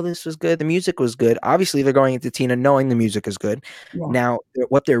like, oh, this was good. The music was good. Obviously, they're going into Tina knowing the music is good. Yeah. Now,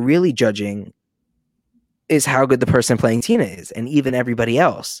 what they're really judging is how good the person playing Tina is, and even everybody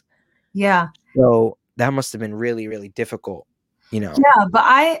else. Yeah. So that must have been really, really difficult, you know? Yeah, but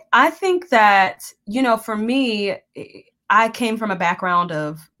I think that, you know, for me, I came from a background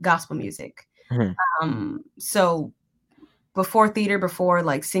of gospel music. So before theater, before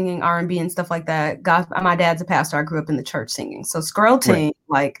like singing R&B and stuff like that, my dad's a pastor. I grew up in the church singing. So scrolting,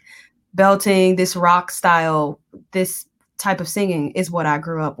 like belting, this rock style, this type of singing is what I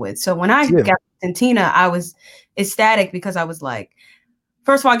grew up with. So when I got in Tina, I was ecstatic because I was like,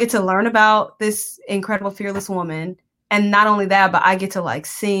 first of all, I get to learn about this incredible, fearless woman. And not only that, but I get to like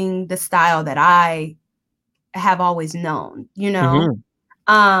sing the style that I have always known, you know?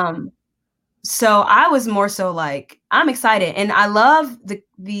 So I was more so like, I'm excited. And I love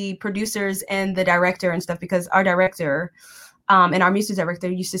the producers and the director and stuff, because our director and our music director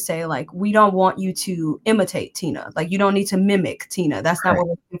used to say, like, we don't want you to imitate Tina. Like, you don't need to mimic Tina. That's not what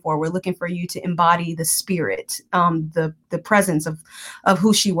we're looking for. We're looking for you to embody the spirit, the presence of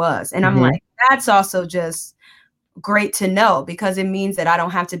who she was. And I'm like, that's also just great to know, because it means that I don't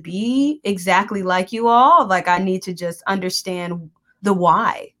have to be exactly like you all. Like, I need to just understand the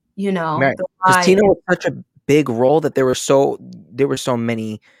why, you know. Because Tina was such a big role that there were so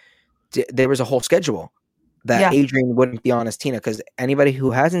many. There was a whole schedule that Adrienne wouldn't be on as Tina, because anybody who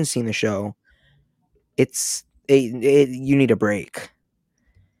hasn't seen the show, you need a break.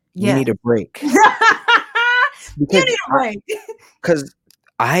 You need a break. You need a break. Because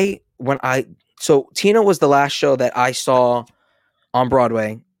so Tina was the last show that I saw on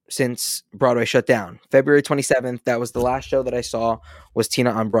Broadway since Broadway shut down. February 27th, that was the last show that I saw, was Tina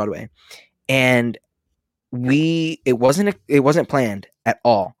on Broadway. And it wasn't planned at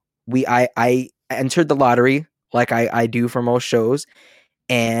all. I entered the lottery like I do for most shows,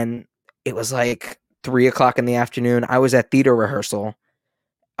 and it was like 3 o'clock in the afternoon. I was at theater rehearsal.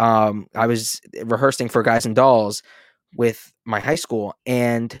 I was rehearsing for Guys and Dolls with my high school,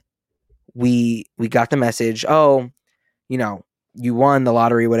 and we got the message, oh, you know, you won the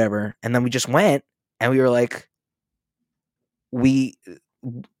lottery, whatever. And then we just went, and we were like, we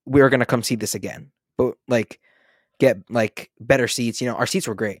were gonna come see this again, but like get like better seats. Our seats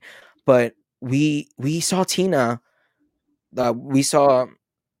were great, but we saw Tina. We saw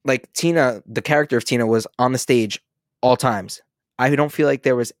like Tina, the character of Tina was on the stage all times. I don't feel like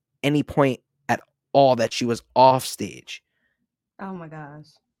there was any point at all that she was off stage. Oh my gosh.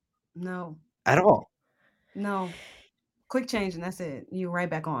 No. At all. No. Quick change and that's it. You're right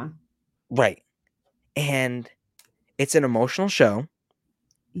back on. Right. And it's an emotional show.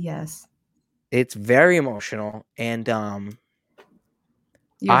 Yes. It's very emotional. And Your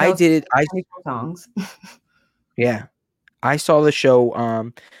I did I songs. yeah. I saw the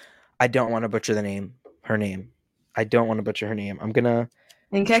show. I don't want to butcher her name. I don't want to butcher her name. I'm gonna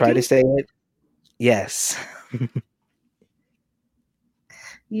try to say it. Yes.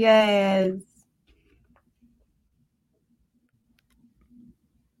 Yes.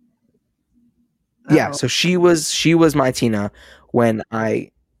 Yeah, so she was my Tina when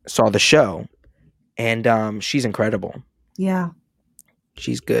I saw the show, and she's incredible. Yeah,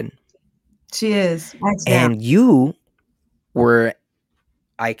 she's good. She is. And you were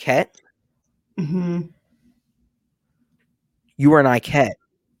Ikette. Mm-hmm. You were an Ikette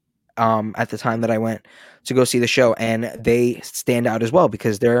at the time that I went to go see the show, and they stand out as well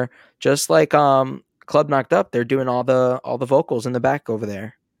because they're just like Club Knocked Up. They're doing all the vocals in the back over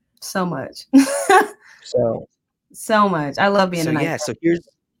there. So much. So much. I love being an Ikette. Yeah, so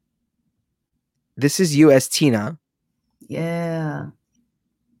this is you as Tina. Yeah.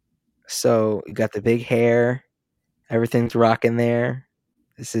 So you got the big hair, everything's rocking there.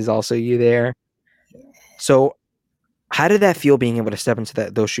 This is also you there. So how did that feel being able to step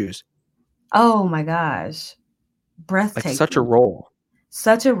into those shoes? Oh my gosh. Breathtaking. Like such a role.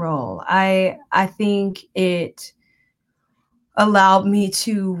 Such a role. I think it allowed me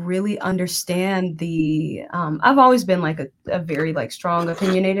to really understand the I've always been like a very like strong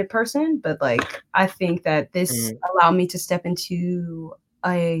opinionated person, but like I think that this allowed me to step into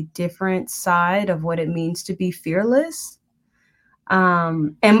a different side of what it means to be fearless.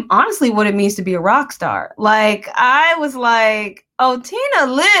 And honestly what it means to be a rock star. Like I was like, oh, Tina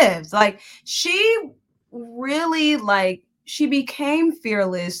lives. Like she really like she became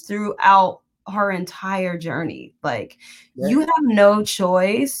fearless throughout her entire journey. Like you have no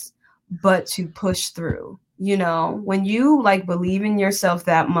choice but to push through. When you like believe in yourself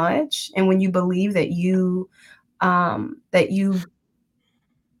that much, and when you believe that you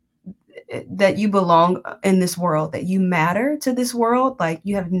belong in this world, that you matter to this world, like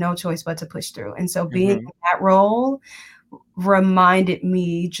you have no choice but to push through. And so being in that role reminded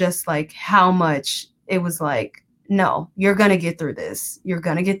me just like how much it was like, no, you're going to get through this. You're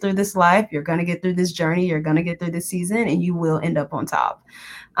going to get through this life. You're going to get through this journey. You're going to get through this season, and you will end up on top.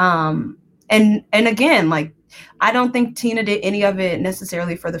 And again, like, I don't think Tina did any of it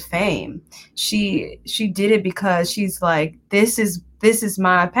necessarily for the fame. She did it because she's like, this is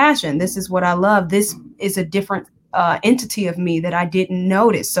my passion. This is what I love. This is a different entity of me that I didn't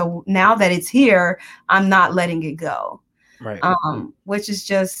notice. So now that it's here, I'm not letting it go. Right. Which is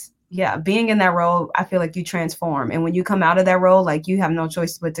just, being in that role, I feel like you transform. And when you come out of that role, like you have no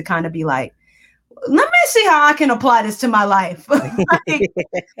choice but to kind of be like, let me see how I can apply this to my life. Like,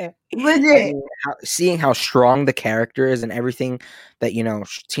 legit. Seeing how strong the character is and everything that,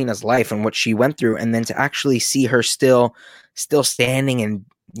 Tina's life and what she went through, and then to actually see her still standing and,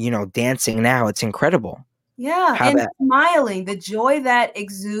 dancing now, it's incredible. Yeah. And smiling, the joy that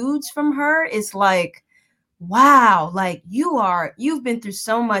exudes from her is like, wow, like you've been through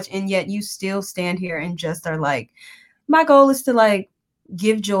so much, and yet you still stand here and just are like, my goal is to like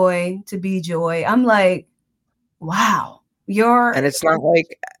give joy, to be joy. I'm like, wow, and it's not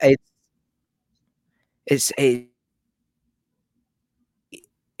like there's a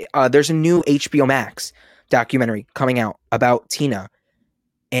new HBO Max documentary coming out about Tina,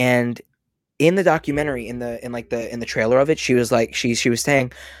 and in the documentary, in the trailer of it, she was like, she was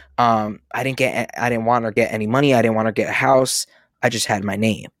saying, I didn't want her to get any money. I didn't want her to get a house. I just had my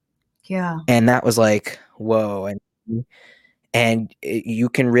name. Yeah. And that was like, whoa. And you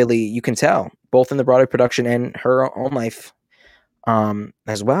can tell both in the Broadway production and her own life,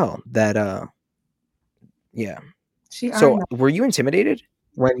 as well, that, yeah. So were you intimidated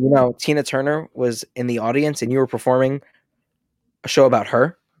when, Tina Turner was in the audience and you were performing a show about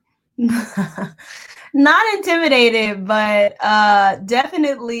her? Not intimidated, but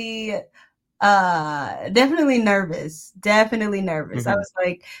definitely definitely nervous. Definitely nervous. I was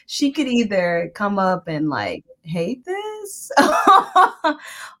like, she could either come up and like hate this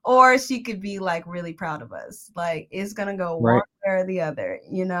or she could be like really proud of us. Like it's gonna go one Right. way or the other,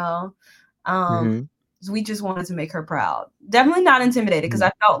 you know. So we just wanted to make her proud. Definitely not intimidated because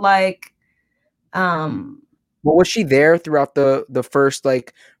I felt like well, was she there throughout the first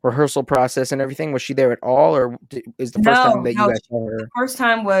like rehearsal process and everything? Was she there at all, or is the first time that you guys saw her? The first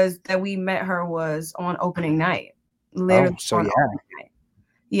time was that we met her was on opening night. Literally Oh, so on yeah, opening night.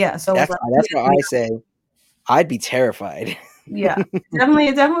 Yeah, so it was that's why I say I'd be terrified. yeah, it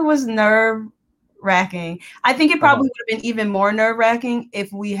definitely was nerve wracking. I think it probably would have been even more nerve wracking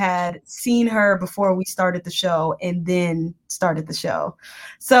if we had seen her before we started the show and then started the show.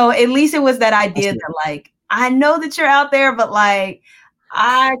 So at least it was that idea that like, I know that you're out there, but like,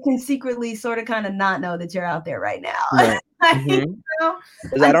 I can secretly sort of kind of not know that you're out there right now. Right. Like, you know,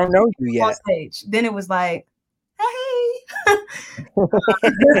 I don't know you yet. On stage. Then it was like, hey.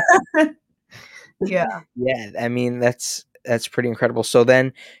 Yeah. Yeah, I mean that's pretty incredible. So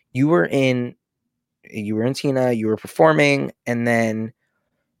then you were in Tina, you were performing, and then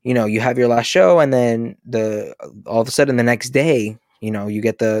you have your last show, and then all of a sudden the next day, you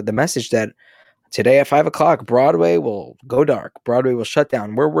get the message that today at 5:00 Broadway will go dark. Broadway will shut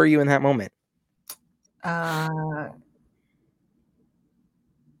down. Where were you in that moment? I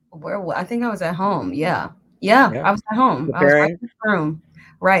think I was at home. Yeah. I was at home. Preparing. I was right in the room.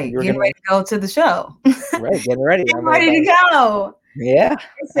 Right. Getting ready to go to the show. Right. Getting ready. Getting ready to go. Yeah.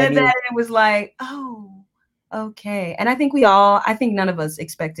 I said that and it was like, oh, okay. And I think none of us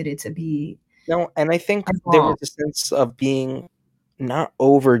expected it to be. No, and I think there was a sense of being not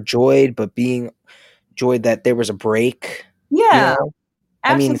overjoyed, but being joyed that there was a break. Yeah.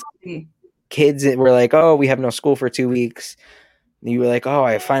 Absolutely. I mean, kids were like, oh, we have no school for 2 weeks. And you were like, oh,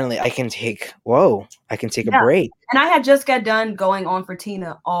 I can take a break. And I had just got done going on for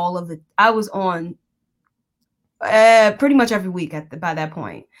Tina I was on pretty much every week by that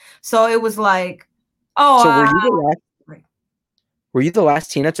point. So it was like, oh. So were you the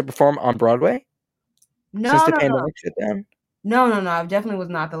last Tina to perform on Broadway? No, since the pandemic shut down? No. I definitely was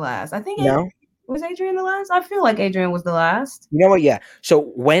not the last. I think was Adrienne the last? I feel like Adrienne was the last. You know what? Yeah.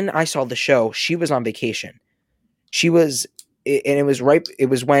 So when I saw the show, she was on vacation. It was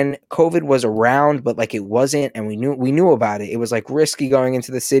when COVID was around, but like it wasn't, and we knew about it. It was like risky going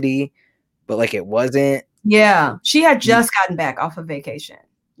into the city, but like it wasn't. Yeah, she had just gotten back off of vacation.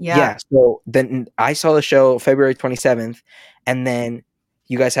 Yeah. So then I saw the show February 27th, and then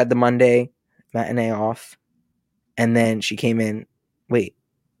you guys had the Monday matinee off, and then she came in.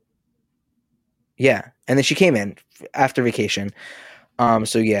 Yeah, and then she came in after vacation.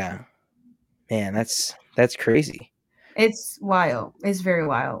 So yeah, man, that's crazy. It's wild. It's very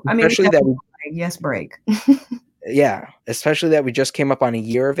wild. Especially I mean, yes, break. Yeah, especially that we just came up on a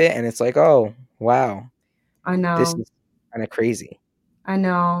year of it, and it's like, oh wow, I know this is kind of crazy. I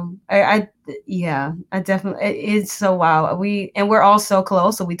know. I definitely. It's so wild. We're all so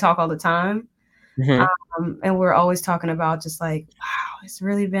close, so we talk all the time, and we're always talking about just like, wow, it's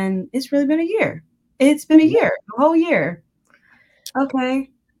really been a year. It's been a year, a whole year. Okay.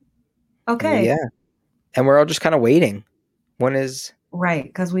 Yeah, and we're all just kind of waiting. When is right?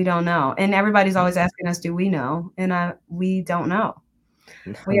 Because we don't know, and everybody's always asking us, "Do we know?" And we don't know.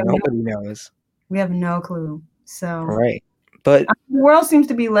 Nobody knows. We have no clue. So right. But the world seems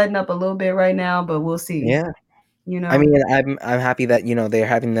to be letting up a little bit right now, but we'll see. Yeah. I mean, I'm happy that, they're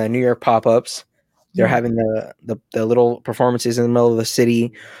having the New York pop-ups. They're having the little performances in the middle of the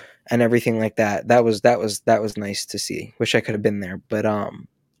city and everything like that. That was nice to see. Wish I could have been there, but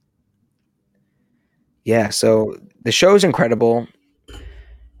yeah, so the show is incredible.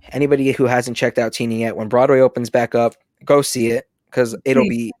 Anybody who hasn't checked out Tina yet, when Broadway opens back up, go see it, cuz it'll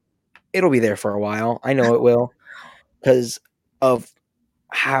be there for a while. I know it will, cuz of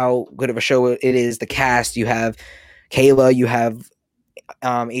how good of a show it is. The cast, you have Kayla, you have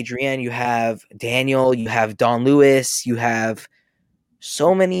Adrienne, you have Daniel, you have Don Lewis, you have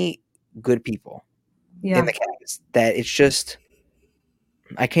so many good people in the cast that it's just,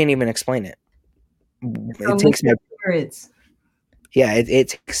 I can't even explain it. It takes my spirits. Yeah,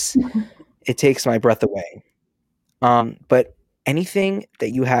 it takes my breath away. But anything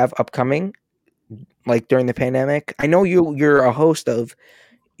that you have upcoming, like during the pandemic, I know you're a host of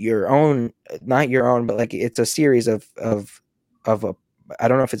your own, not your own, but like it's a series of a, I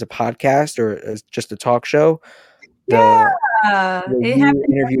don't know if it's a podcast or it's just a talk show. It happens.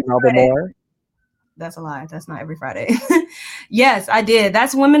 Interview Melba Moore. That's a lie. That's not every Friday. Yes, I did.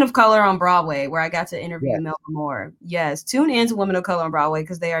 That's Women of Color on Broadway, where I got to interview Yes. Melba Moore. Yes, tune in to Women of Color on Broadway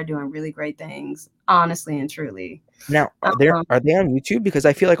because they are doing really great things, honestly and truly. Now, Um, are they on YouTube? Because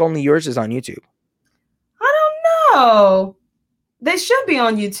I feel like only yours is on YouTube. I don't know. They should be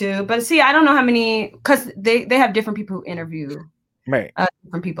on YouTube, but see, I don't know how many because they have different people who interview Right.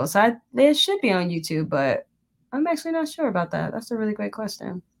 different people. So they should be on YouTube, but I'm actually not sure about that. That's a really great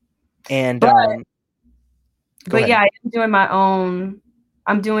question. And But, go ahead. yeah, I'm doing my own.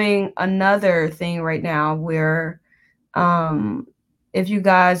 I'm doing another thing right now where, if you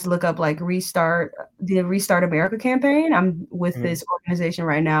guys look up like the Restart America campaign, I'm with this organization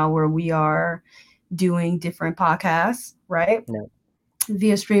right now where we are doing different podcasts, right? No.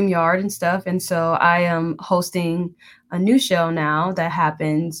 Via StreamYard and stuff. And so I am hosting a new show now that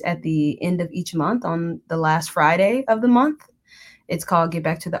happens at the end of each month on the last Friday of the month. It's called Get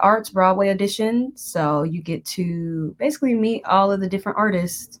Back to the Arts Broadway Edition. So you get to basically meet all of the different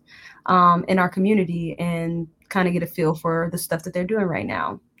artists in our community and kind of get a feel for the stuff that they're doing right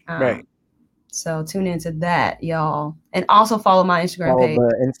now. Right. So tune into that, y'all. And also follow my Instagram page.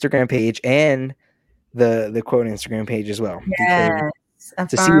 The Instagram page and the quote Instagram page as well. Yes.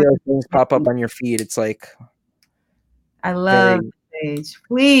 To see those things pop up on your feed, it's like I love the page.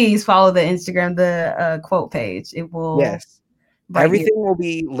 Please follow the Instagram, the quote page. It will. Yes. Everything will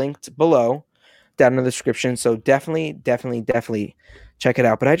be linked below down in the description. So definitely check it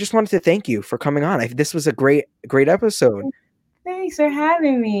out. But I just wanted to thank you for coming on. This was a great episode. Thanks for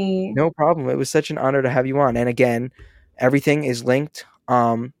having me. No problem. It was such an honor to have you on. And again, everything is linked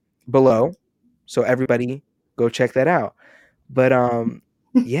below. So everybody go check that out. But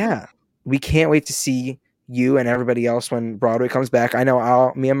yeah, we can't wait to see you and everybody else when Broadway comes back. I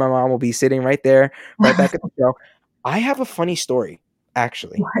know me and my mom will be sitting right there, right back at the show. I have a funny story,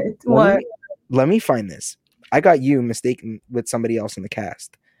 actually. What? Let me find this. I got you mistaken with somebody else in the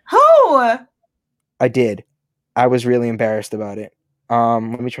cast. Who? I did. I was really embarrassed about it.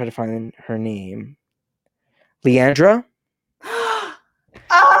 Let me try to find her name. Leandra?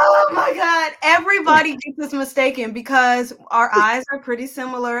 Oh my God. Everybody gets this mistaken because our eyes are pretty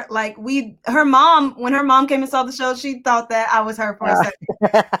similar. Like when her mom came and saw the show, she thought that I was her for a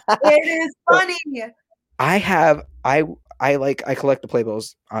second. It is funny. I collect the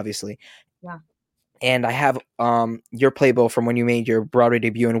playbills, obviously. Yeah. And I have your playbill from when you made your Broadway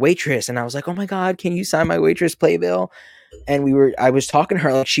debut in Waitress, and I was like, "Oh my God, can you sign my Waitress playbill?" And I was talking to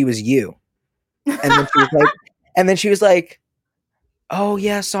her like she was you, and then she was like, "Oh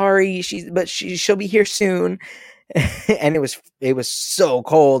yeah, sorry, she'll be here soon." And it was so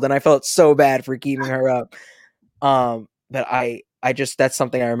cold, and I felt so bad for keeping her up. But I just that's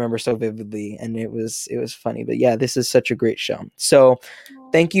something I remember so vividly, and it was funny. But yeah, this is such a great show. So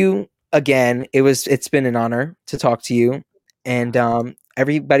thank you again. It's been an honor to talk to you, and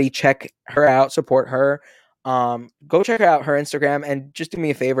everybody check her out, support her. Go check out her Instagram, and just do me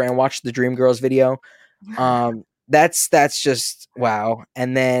a favor and watch the Dreamgirls video. That's just wow.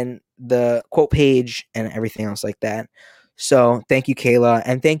 And then the quote page and everything else like that. So thank you, Kayla,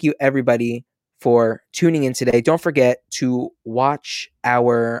 and thank you everybody for tuning in today. Don't forget to watch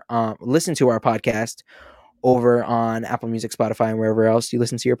listen to our podcast over on Apple Music, Spotify, and wherever else you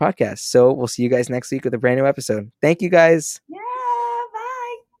listen to your podcast. So we'll see you guys next week with a brand new episode. Thank you, guys.